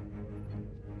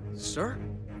 Sir?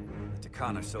 The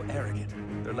Takan are so arrogant.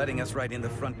 They're letting us right in the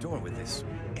front door with this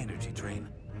energy drain.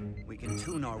 We can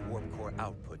tune our warp core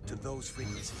output to those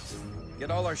frequencies. Get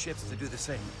all our ships to do the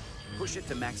same. Push it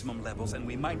to maximum levels and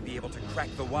we might be able to crack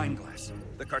the wine glass,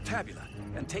 the Cartabula,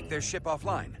 and take their ship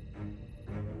offline.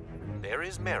 There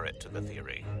is merit to the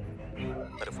theory.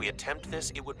 But if we attempt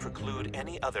this, it would preclude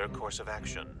any other course of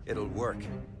action. It'll work.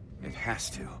 It has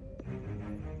to.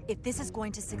 If this is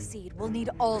going to succeed, we'll need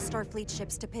all Starfleet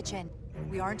ships to pitch in.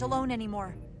 We aren't alone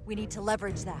anymore. We need to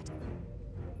leverage that.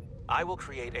 I will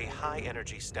create a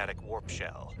high-energy static warp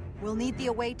shell. We'll need the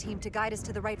away team to guide us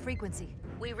to the right frequency.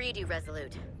 We read you,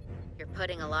 Resolute. You're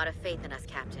putting a lot of faith in us,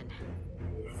 Captain.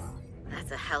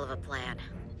 That's a hell of a plan.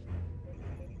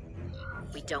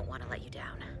 We don't want to let you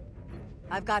down.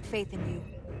 I've got faith in you,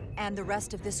 and the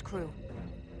rest of this crew.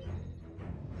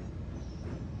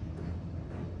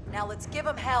 Now let's give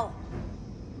them hell!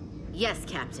 Yes,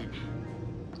 Captain.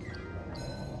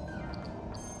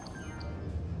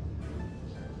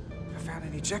 I found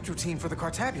an eject routine for the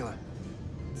Cartabula.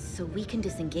 So we can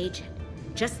disengage it,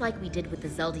 just like we did with the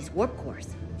Zeldy's warp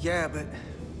cores. Yeah, but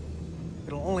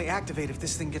it'll only activate if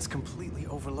this thing gets completely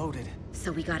overloaded.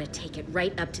 So we gotta take it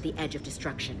right up to the edge of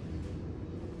destruction.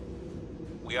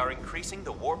 We are increasing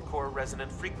the warp core resonant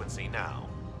frequency now.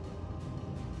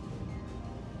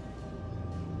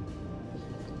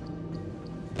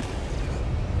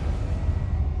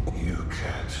 You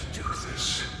can't do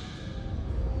this.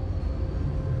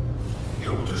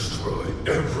 You'll destroy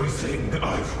everything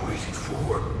I've waited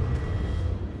for.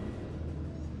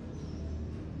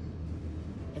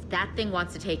 If that thing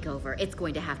wants to take over, it's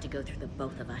going to have to go through the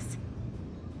both of us.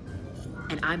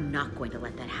 And I'm not going to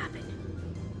let that happen.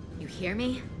 You hear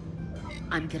me?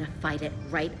 I'm gonna fight it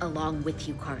right along with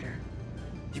you, Carter.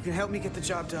 You can help me get the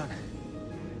job done.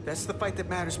 That's the fight that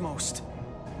matters most.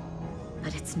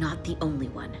 But it's not the only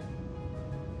one.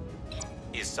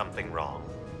 Is something wrong?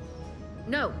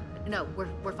 No,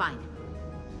 we're fine.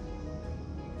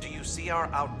 Do you see our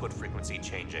output frequency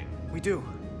changing? We do.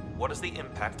 What is the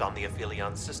impact on the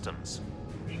Aphelion systems?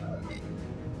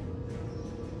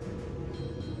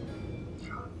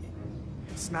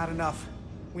 It's not enough.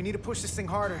 We need to push this thing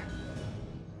harder.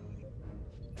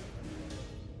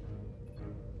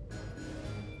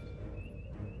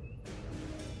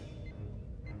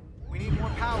 We need more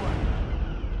power.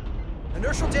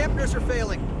 Inertial dampeners are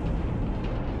failing.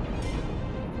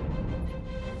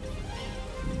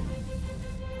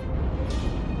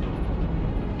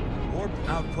 Warp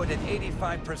output at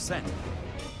 85%.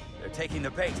 They're taking the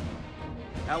bait.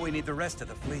 Now we need the rest of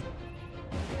the fleet.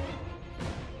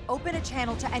 Open a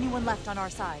channel to anyone left on our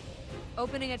side.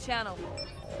 Opening a channel.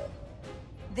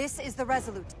 This is the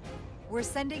Resolute. We're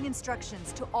sending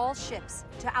instructions to all ships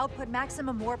to output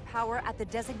maximum warp power at the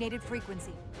designated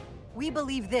frequency. We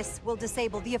believe this will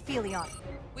disable the Aphelion.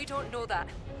 We don't know that.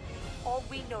 All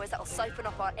we know is it'll siphon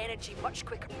up our energy much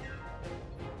quicker.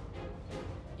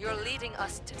 You're leading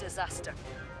us to disaster.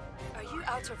 Are you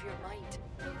out of your mind?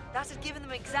 That has given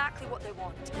them exactly what they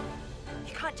want.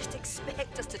 You can't just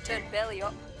expect us to turn belly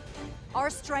up. Our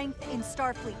strength in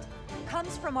Starfleet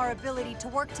comes from our ability to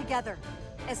work together,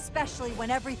 especially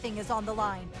when everything is on the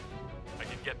line. I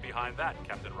can get behind that,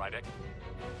 Captain Rydek.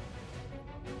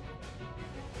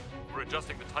 We're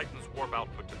adjusting the Titan's warp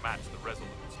output to match the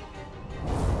Resolute's.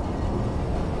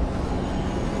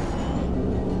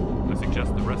 I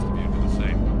suggest the rest of you do the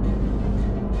same.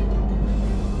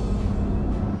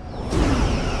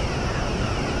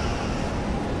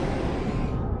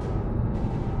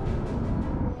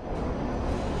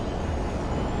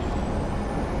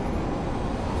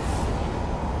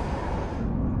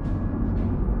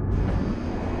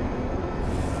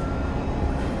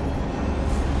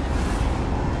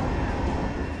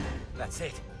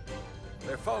 That's it.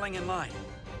 They're falling in line.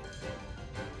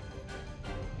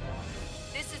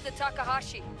 This is the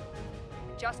Takahashi.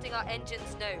 Adjusting our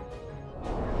engines now.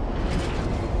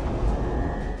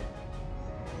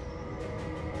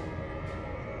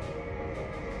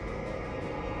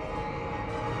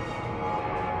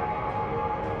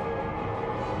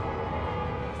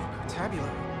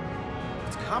 Tabula.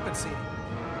 It's compensating.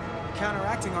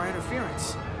 Counteracting our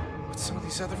interference. But some of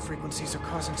these other frequencies are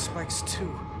causing spikes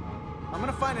too. I'm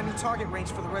gonna find a new target range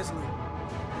for the Resolute.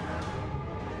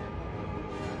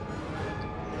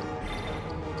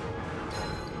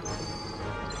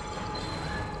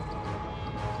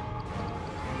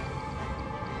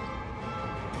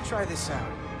 Try this out.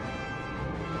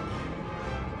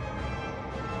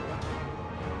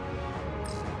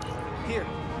 Here.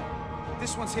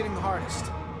 This one's hitting the hardest.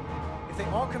 If they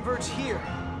all converge here,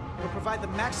 it'll provide the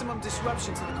maximum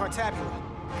disruption to the Cartabula.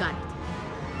 Got it.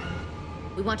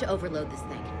 We want to overload this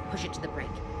thing, push it to the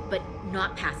brink, but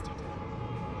not past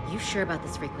it. You sure about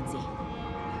this frequency?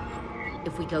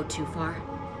 If we go too far,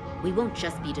 we won't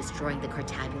just be destroying the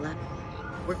Cartabula.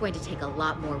 We're going to take a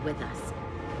lot more with us.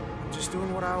 I'm just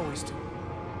doing what I always do.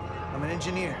 I'm an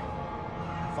engineer.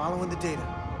 Following the data.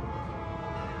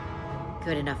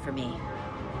 Good enough for me.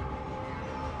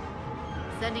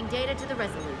 Sending data to the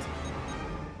Resolute.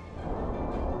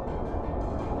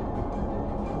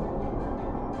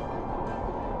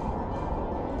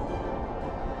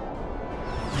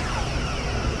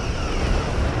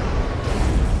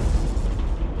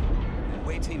 The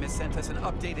Way team has sent us an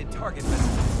updated target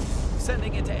message.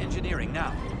 Sending it to engineering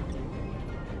now.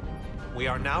 We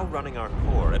are now running our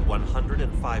core at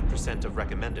 105% of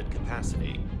recommended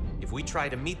capacity. If we try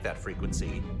to meet that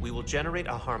frequency, we will generate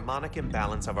a harmonic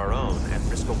imbalance of our own and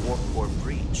risk a warp core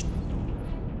breach.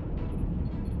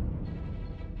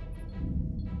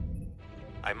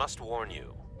 I must warn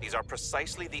you, these are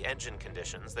precisely the engine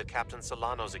conditions that Captain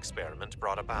Solano's experiment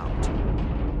brought about.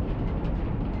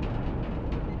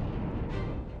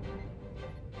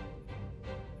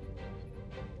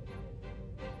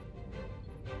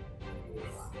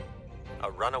 A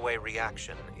runaway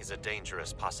reaction is a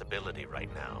dangerous possibility right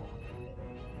now.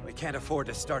 We can't afford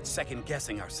to start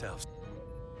second-guessing ourselves.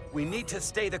 We need to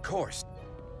stay the course.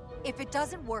 If it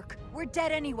doesn't work, we're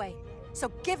dead anyway. So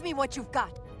give me what you've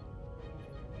got.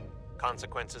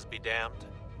 Consequences be damned.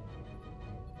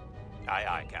 Aye,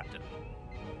 aye, Captain.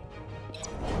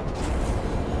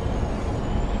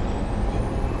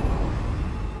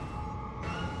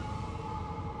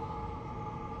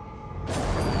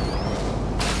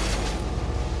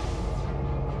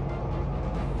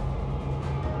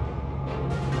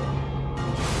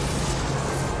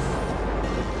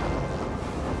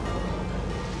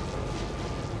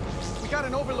 We got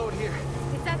an overload here.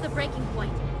 It's at the breaking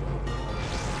point.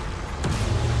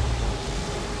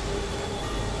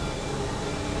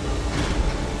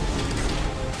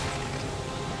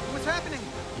 What's happening?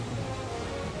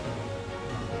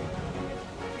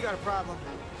 We got a problem.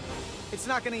 It's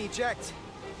not gonna eject.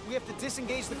 We have to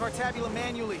disengage the Cartabula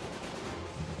manually.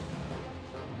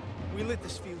 We lit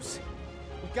this fuse.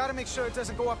 We gotta make sure it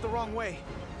doesn't go off the wrong way.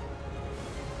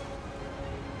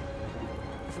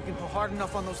 If we can pull hard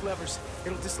enough on those levers,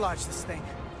 it'll dislodge this thing.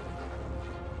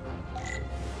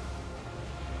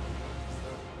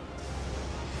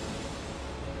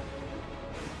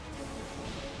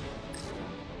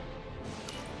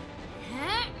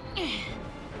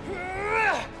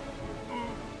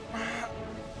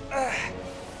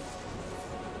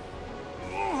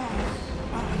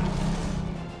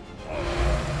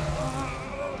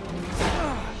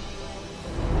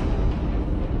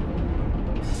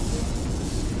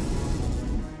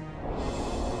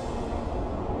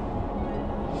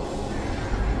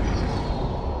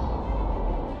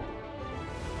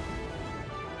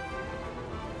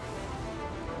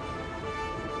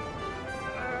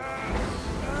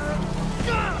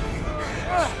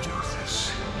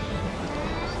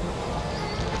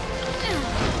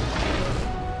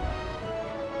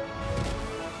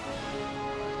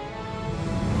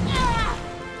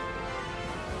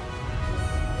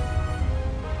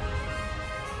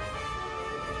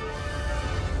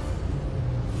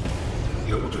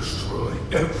 You'll destroy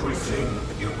everything.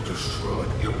 You'll destroy.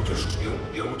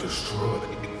 You'll destroy.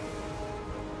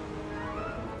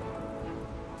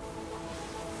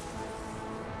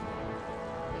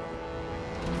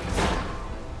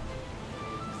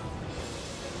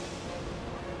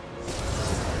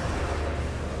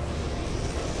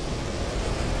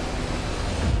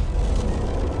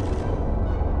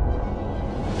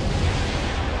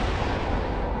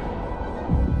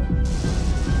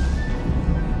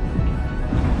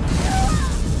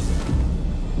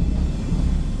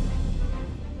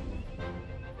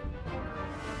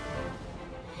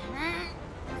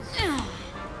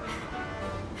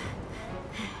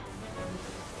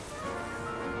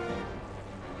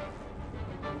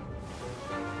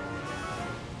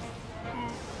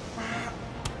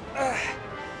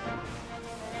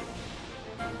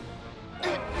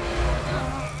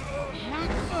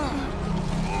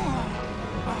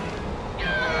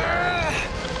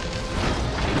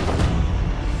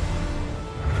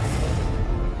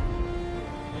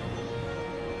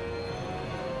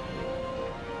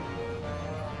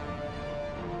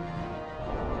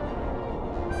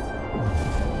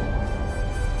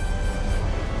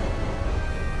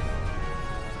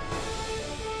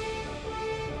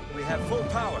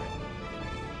 power.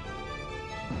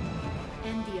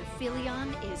 And the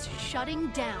Aphelion is shutting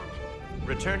down.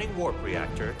 Returning warp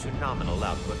reactor to nominal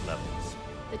output levels.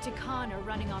 The Takan are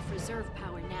running off reserve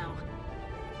power now.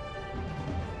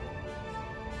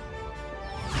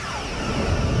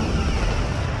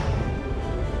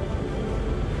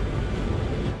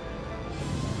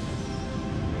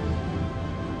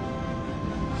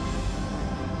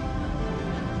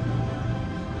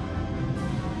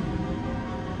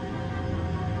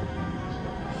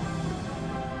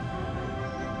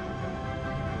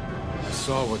 I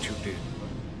saw what you did.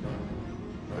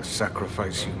 The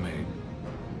sacrifice you made.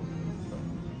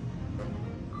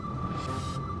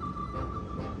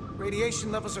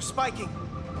 Radiation levels are spiking.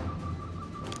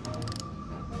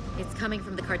 It's coming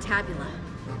from the Cartabula.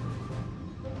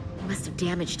 We must have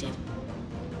damaged it.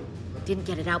 Didn't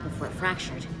get it out before it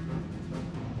fractured.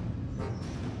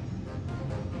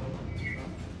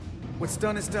 What's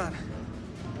done is done.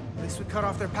 At least we cut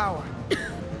off their power.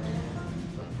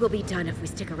 We'll be done if we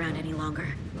stick around any longer.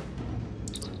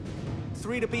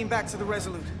 3 to beam back to the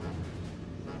Resolute.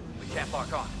 We can't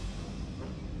lock on.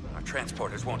 Our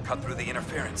transporters won't cut through the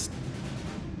interference.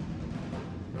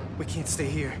 We can't stay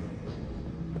here.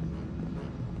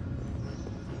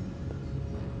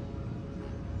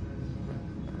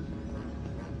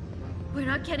 We're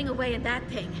not getting away in that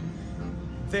thing.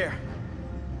 There.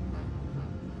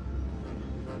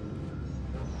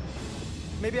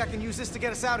 Maybe I can use this to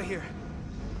get us out of here.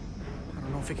 I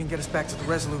don't know if it can get us back to the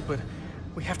Resolute, but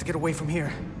we have to get away from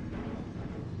here.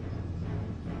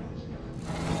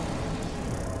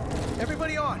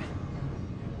 Everybody on!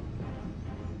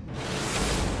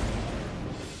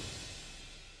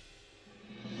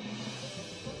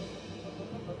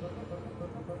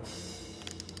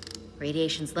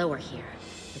 Radiation's lower here.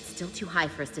 It's still too high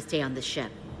for us to stay on this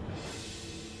ship.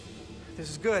 This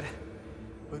is good,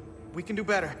 but we can do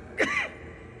better.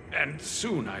 And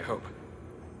soon, I hope.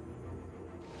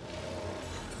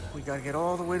 We gotta get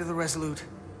all the way to the Resolute.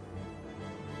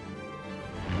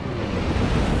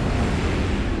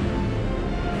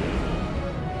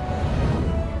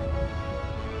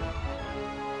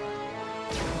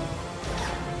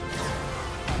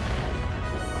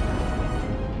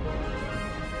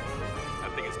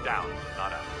 That thing is down,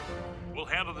 not out. We'll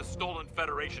handle the stolen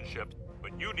Federation ship,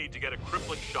 but you need to get a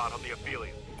crippling shot on the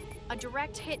Aphelion. A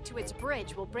direct hit to its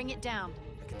bridge will bring it down.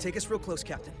 Take us real close,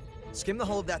 Captain. Skim the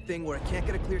hull of that thing where it can't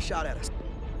get a clear shot at us.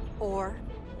 Or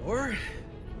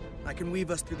I can weave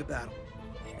us through the battle.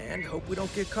 And hope we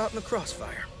don't get caught in the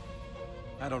crossfire.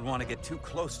 I don't want to get too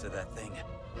close to that thing.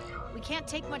 We can't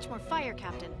take much more fire,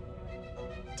 Captain.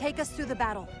 take us through the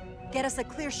battle. Get us a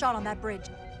clear shot on that bridge.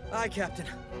 Aye, Captain.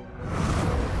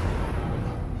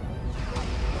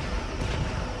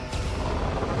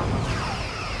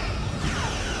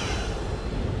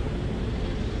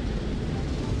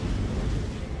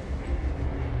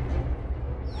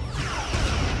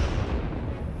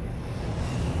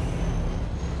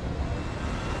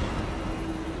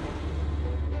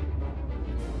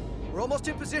 We're almost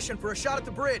in position for a shot at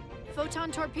the bridge.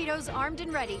 Photon torpedoes armed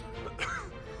and ready.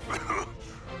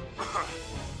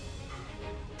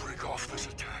 Break off this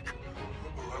attack,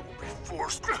 or I will be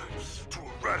forced to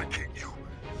eradicate you.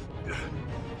 The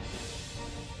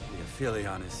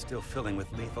Aphelion is still filling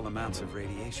with lethal amounts of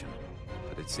radiation,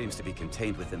 but it seems to be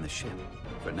contained within the ship,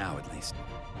 for now at least.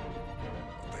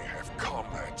 They have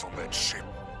comrades on that ship,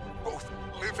 both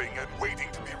living and waiting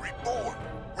to be reborn.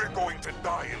 We're going to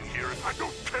die in here, and I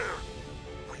don't care.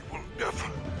 We will never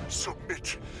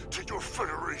submit to your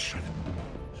Federation.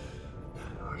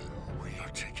 We are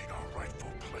taking our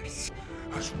rightful place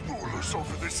as rulers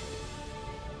over this.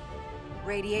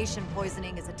 Radiation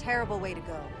poisoning is a terrible way to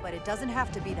go, but it doesn't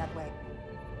have to be that way.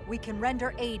 We can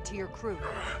render aid to your crew.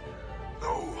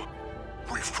 No.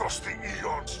 We've crossed the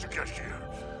eons to get here.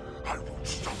 I won't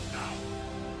stop now.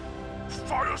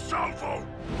 Fire salvo!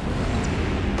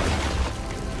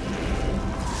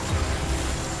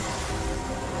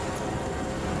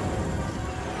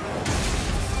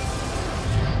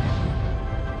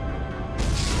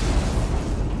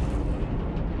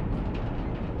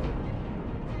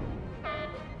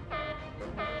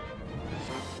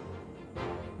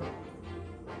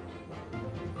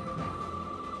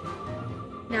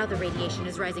 Now the radiation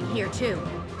is rising here, too.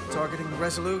 Targeting the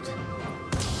Resolute?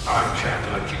 I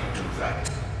can't let you do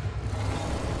that.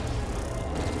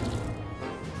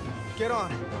 Get on.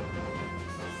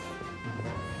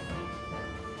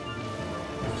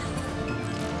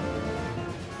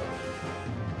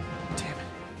 Damn it.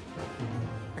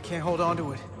 I can't hold on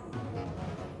to it.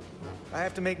 I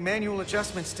have to make manual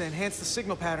adjustments to enhance the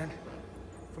signal pattern.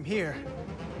 From here.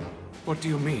 What do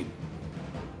you mean?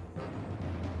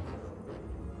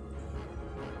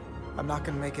 I'm not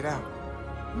gonna make it out.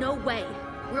 No way.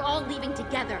 We're all leaving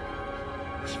together.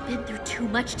 We've been through too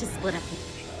much to split up.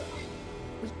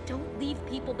 We don't leave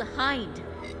people behind.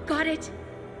 Got it?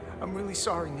 I'm really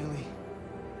sorry, Nilly.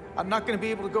 I'm not gonna be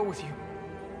able to go with you.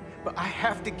 But I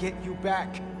have to get you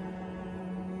back.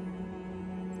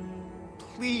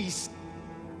 Please.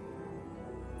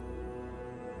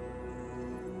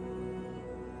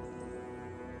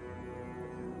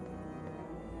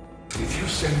 If you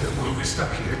send them, we'll be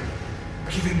stuck here.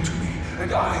 Give in to me,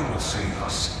 and I will save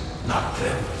us, not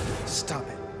them. Stop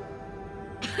it.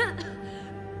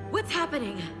 What's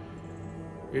happening?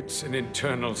 It's an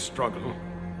internal struggle,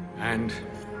 and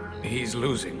he's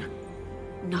losing.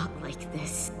 Not like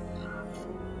this.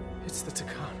 It's the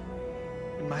Takan.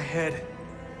 In my head.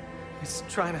 It's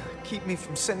trying to keep me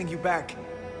from sending you back.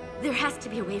 There has to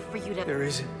be a way for you to... There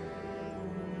isn't.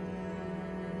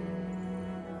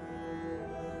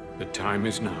 The time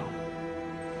is now.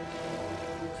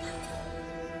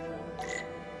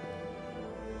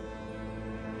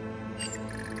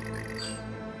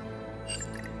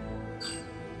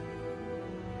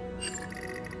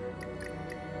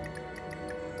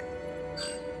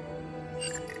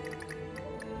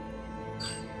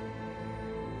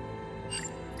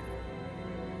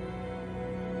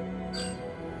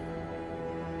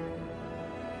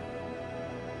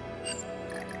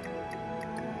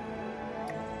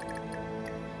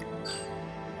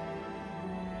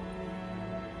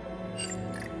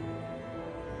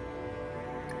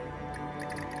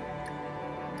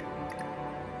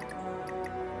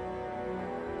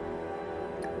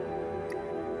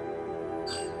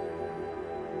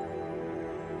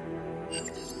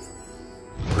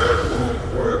 That won't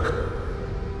work.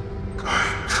 I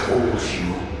told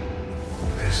you,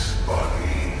 this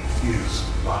body is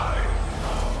mine.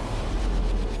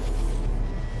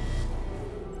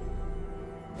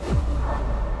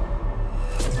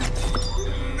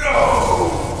 No!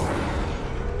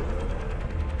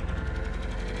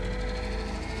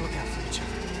 Look out for each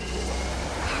other.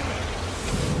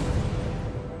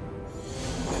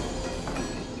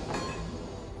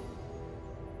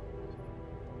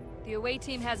 The away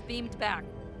team has beamed back.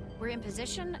 We're in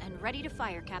position and ready to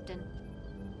fire, Captain.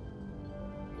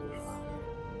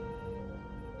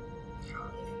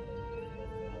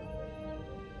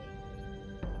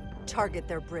 Target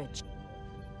their bridge.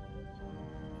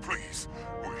 Please,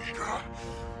 we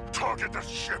target the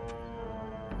ship.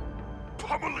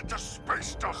 Pummel it to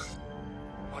space dust,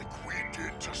 like we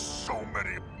did to so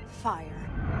many. Fire.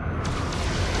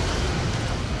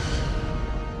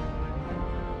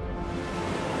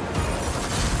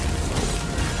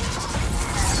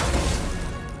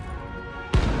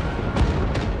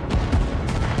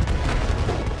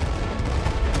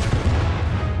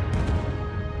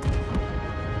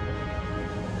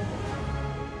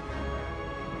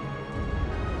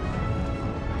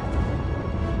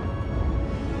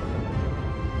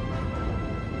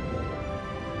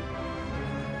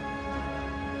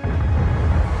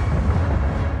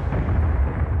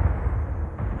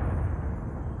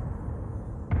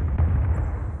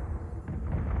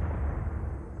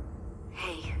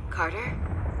 Carter?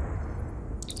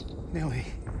 Nilly.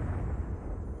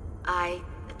 I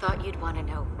thought you'd want to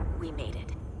know we made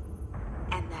it.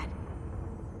 And that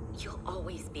you'll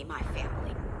always be my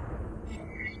family.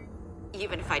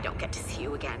 Even if I don't get to see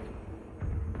you again.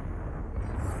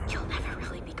 You'll never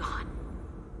really be gone.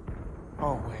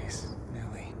 Always,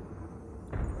 Nilly.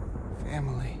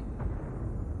 Family.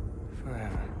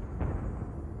 Forever.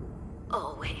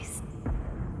 Always.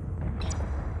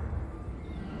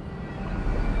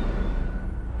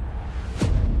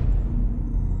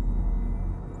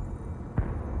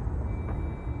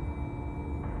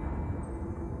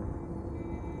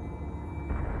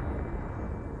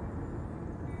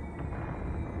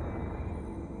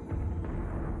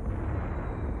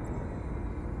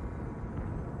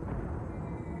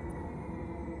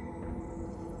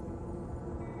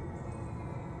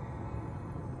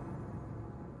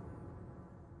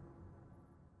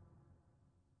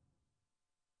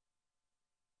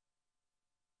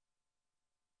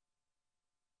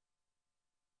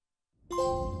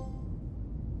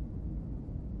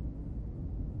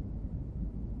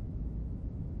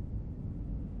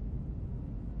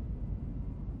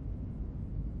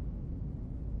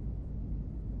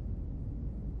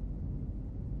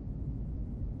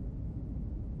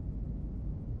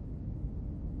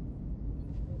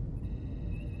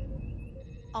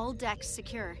 All decks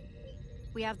secure.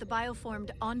 We have the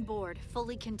bioformed on board,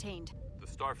 fully contained. The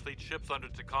Starfleet ships under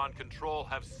Takan control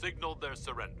have signaled their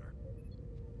surrender.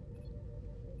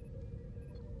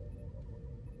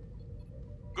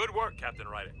 Good work, Captain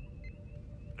Ryder.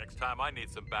 Next time I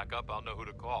need some backup, I'll know who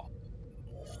to call.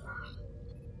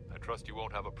 I trust you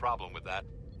won't have a problem with that.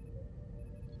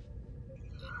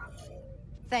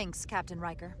 Thanks, Captain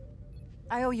Riker.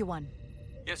 I owe you one.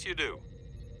 Yes, you do.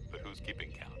 But who's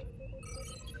keeping count?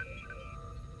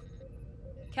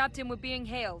 Captain, we're being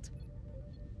hailed.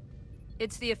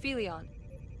 It's the Aphelion.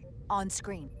 On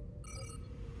screen.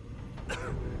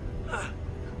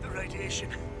 The radiation.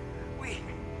 We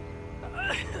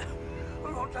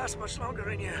won't last much longer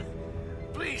in here.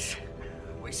 Please,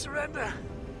 we surrender.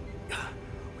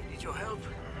 We need your help.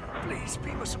 Please,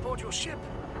 beam us aboard your ship.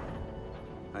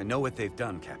 I know what they've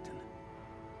done, Captain.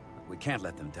 But we can't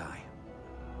let them die.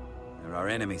 They're our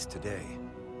enemies today,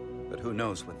 but who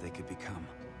knows what they could become.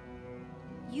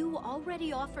 You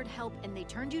already offered help and they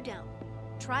turned you down.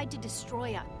 Tried to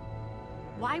destroy us.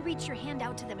 Why reach your hand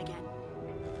out to them again?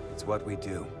 It's what we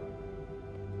do.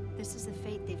 This is the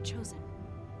fate they've chosen.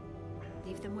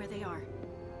 Leave them where they are.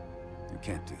 You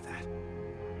can't do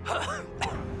that.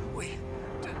 We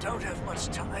don't have much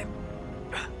time.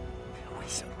 We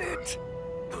submit.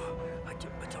 I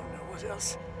don't know what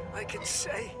else I can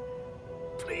say.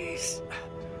 Please,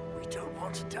 we don't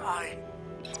want to die.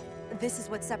 This is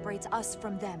what separates us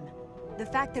from them. The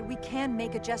fact that we can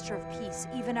make a gesture of peace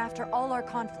even after all our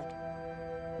conflict.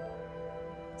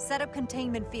 Set up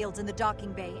containment fields in the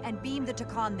docking bay and beam the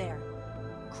Takan there.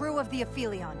 Crew of the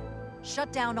Aphelion,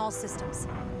 shut down all systems.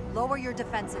 Lower your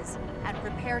defenses and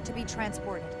prepare to be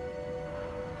transported.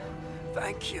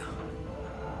 Thank you.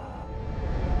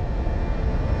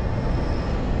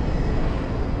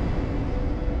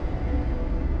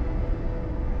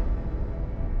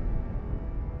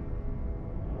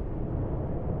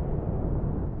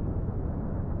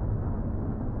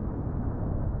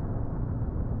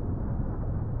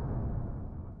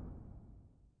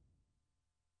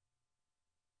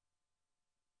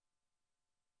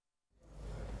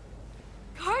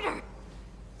 Carter!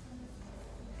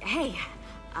 Hey,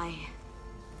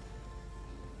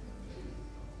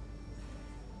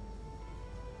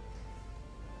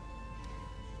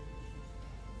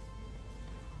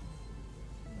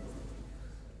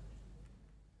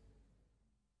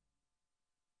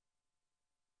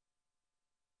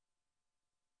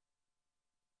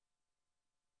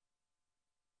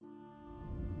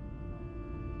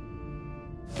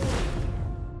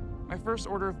 My first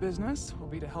order of business will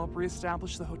be to help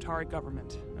reestablish the Hotari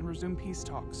government and resume peace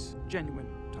talks, genuine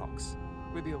talks,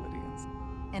 with the Elydians.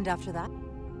 And after that?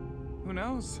 Who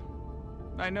knows?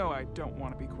 I know I don't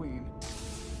want to be queen.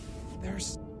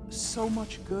 There's so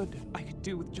much good I could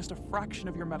do with just a fraction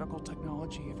of your medical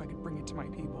technology if I could bring it to my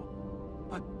people.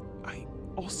 But I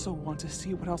also want to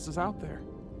see what else is out there.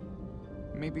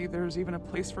 Maybe there's even a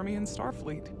place for me in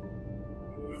Starfleet.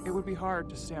 It would be hard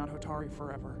to stay on Hotari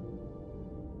forever.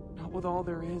 Not with all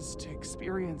there is to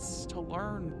experience, to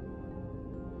learn.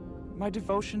 My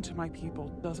devotion to my people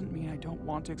doesn't mean I don't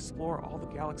want to explore all the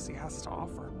galaxy has to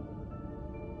offer.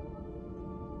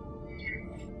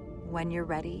 When you're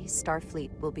ready,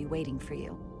 Starfleet will be waiting for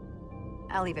you.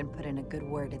 I'll even put in a good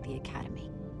word at the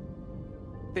Academy.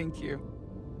 Thank you.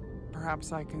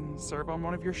 Perhaps I can serve on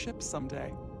one of your ships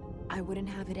someday. I wouldn't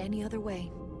have it any other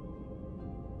way.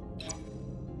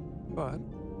 But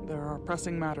there are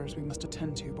pressing matters we must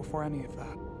attend to before any of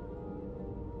that.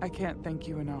 I can't thank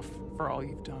you enough for all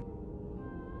you've done.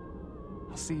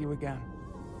 I'll see you again.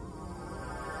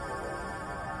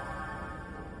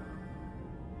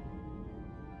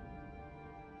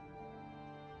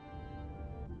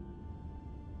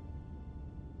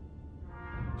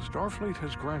 Starfleet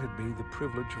has granted me the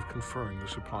privilege of conferring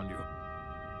this upon you.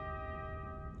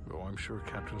 Though I'm sure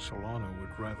Captain Solano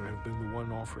would rather have been the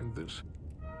one offering this.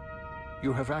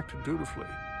 You have acted dutifully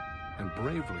and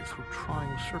bravely through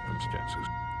trying circumstances.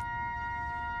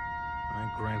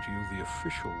 I grant you the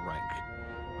official rank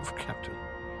of Captain.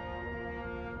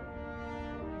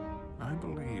 I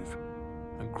believe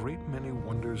a great many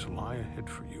wonders lie ahead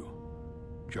for you,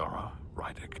 Jara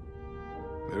Rydek.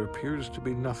 There appears to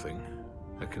be nothing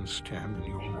that can stand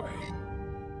in your way.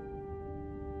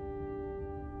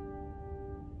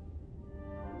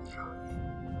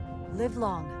 Live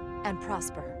long and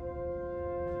prosper.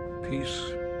 Peace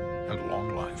and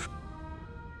long life.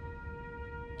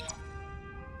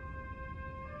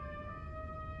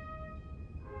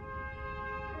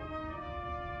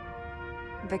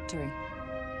 Victory.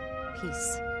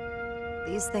 Peace.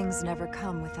 These things never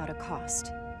come without a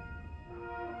cost.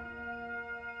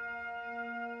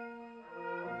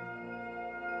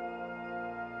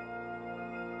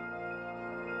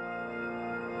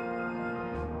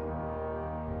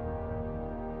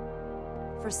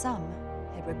 For some,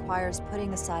 it requires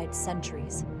putting aside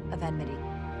centuries of enmity.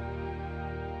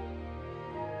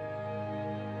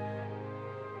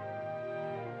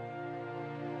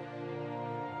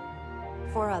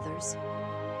 For others,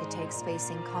 it takes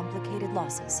facing complicated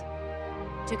losses.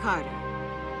 To Carter.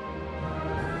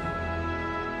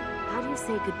 How do you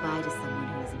say goodbye to someone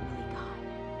who isn't really gone?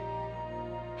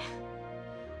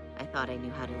 I thought I knew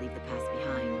how to leave the past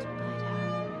behind, but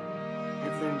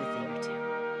I've learned a thing or two.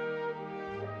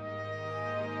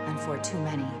 And for too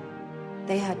many,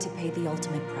 they had to pay the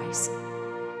ultimate price.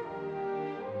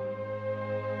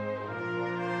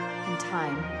 In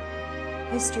time,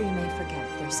 history may forget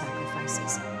their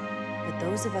sacrifices, but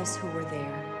those of us who were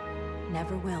there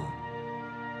never will.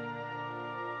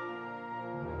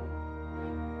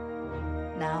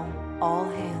 Now, all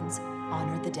hands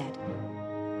honor the dead.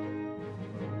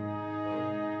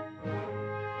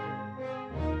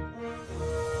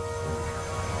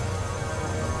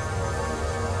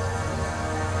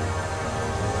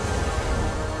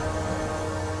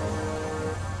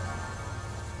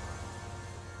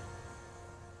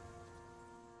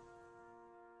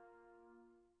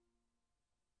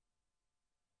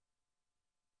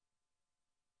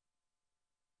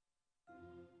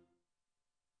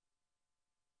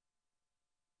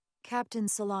 Captain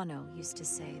Solano used to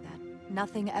say that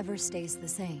nothing ever stays the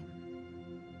same.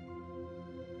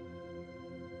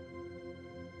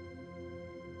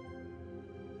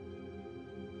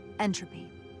 Entropy.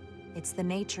 It's the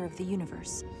nature of the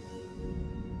universe.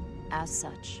 As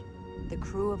such, the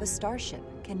crew of a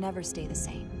starship can never stay the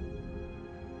same.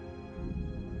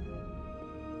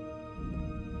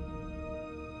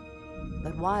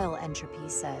 But while entropy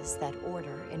says that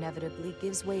order inevitably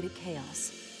gives way to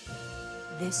chaos,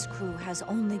 this crew has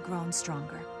only grown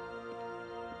stronger.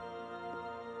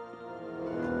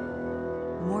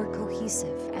 More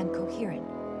cohesive and coherent.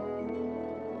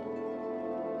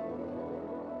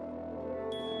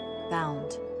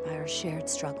 Bound by our shared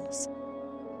struggles.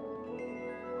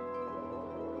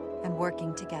 And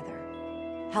working together,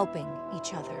 helping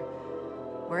each other,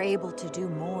 we're able to do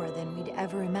more than we'd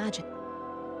ever imagined.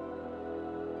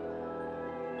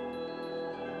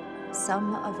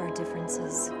 Some of our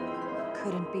differences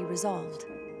couldn't be resolved,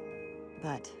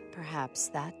 but perhaps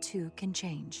that too can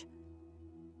change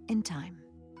in time.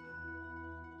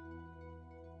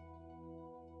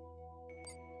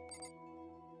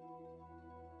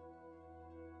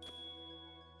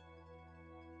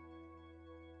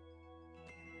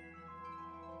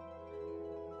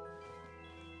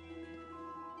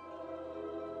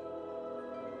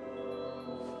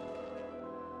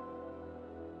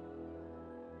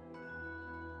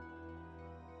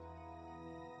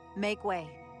 Make way.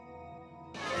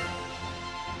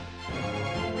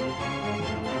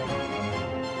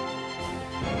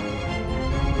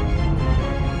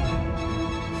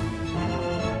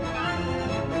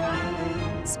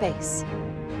 Space,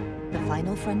 the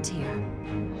final frontier.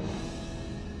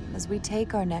 As we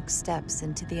take our next steps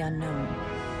into the unknown,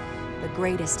 the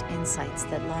greatest insights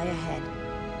that lie ahead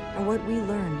are what we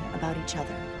learn about each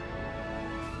other.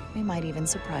 We might even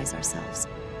surprise ourselves.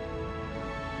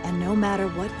 And no matter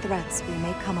what threats we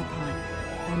may come upon,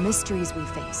 or mysteries we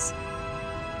face,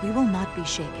 we will not be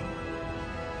shaken.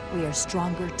 We are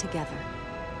stronger together.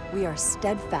 We are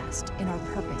steadfast in our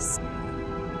purpose.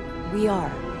 We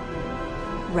are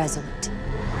resolute.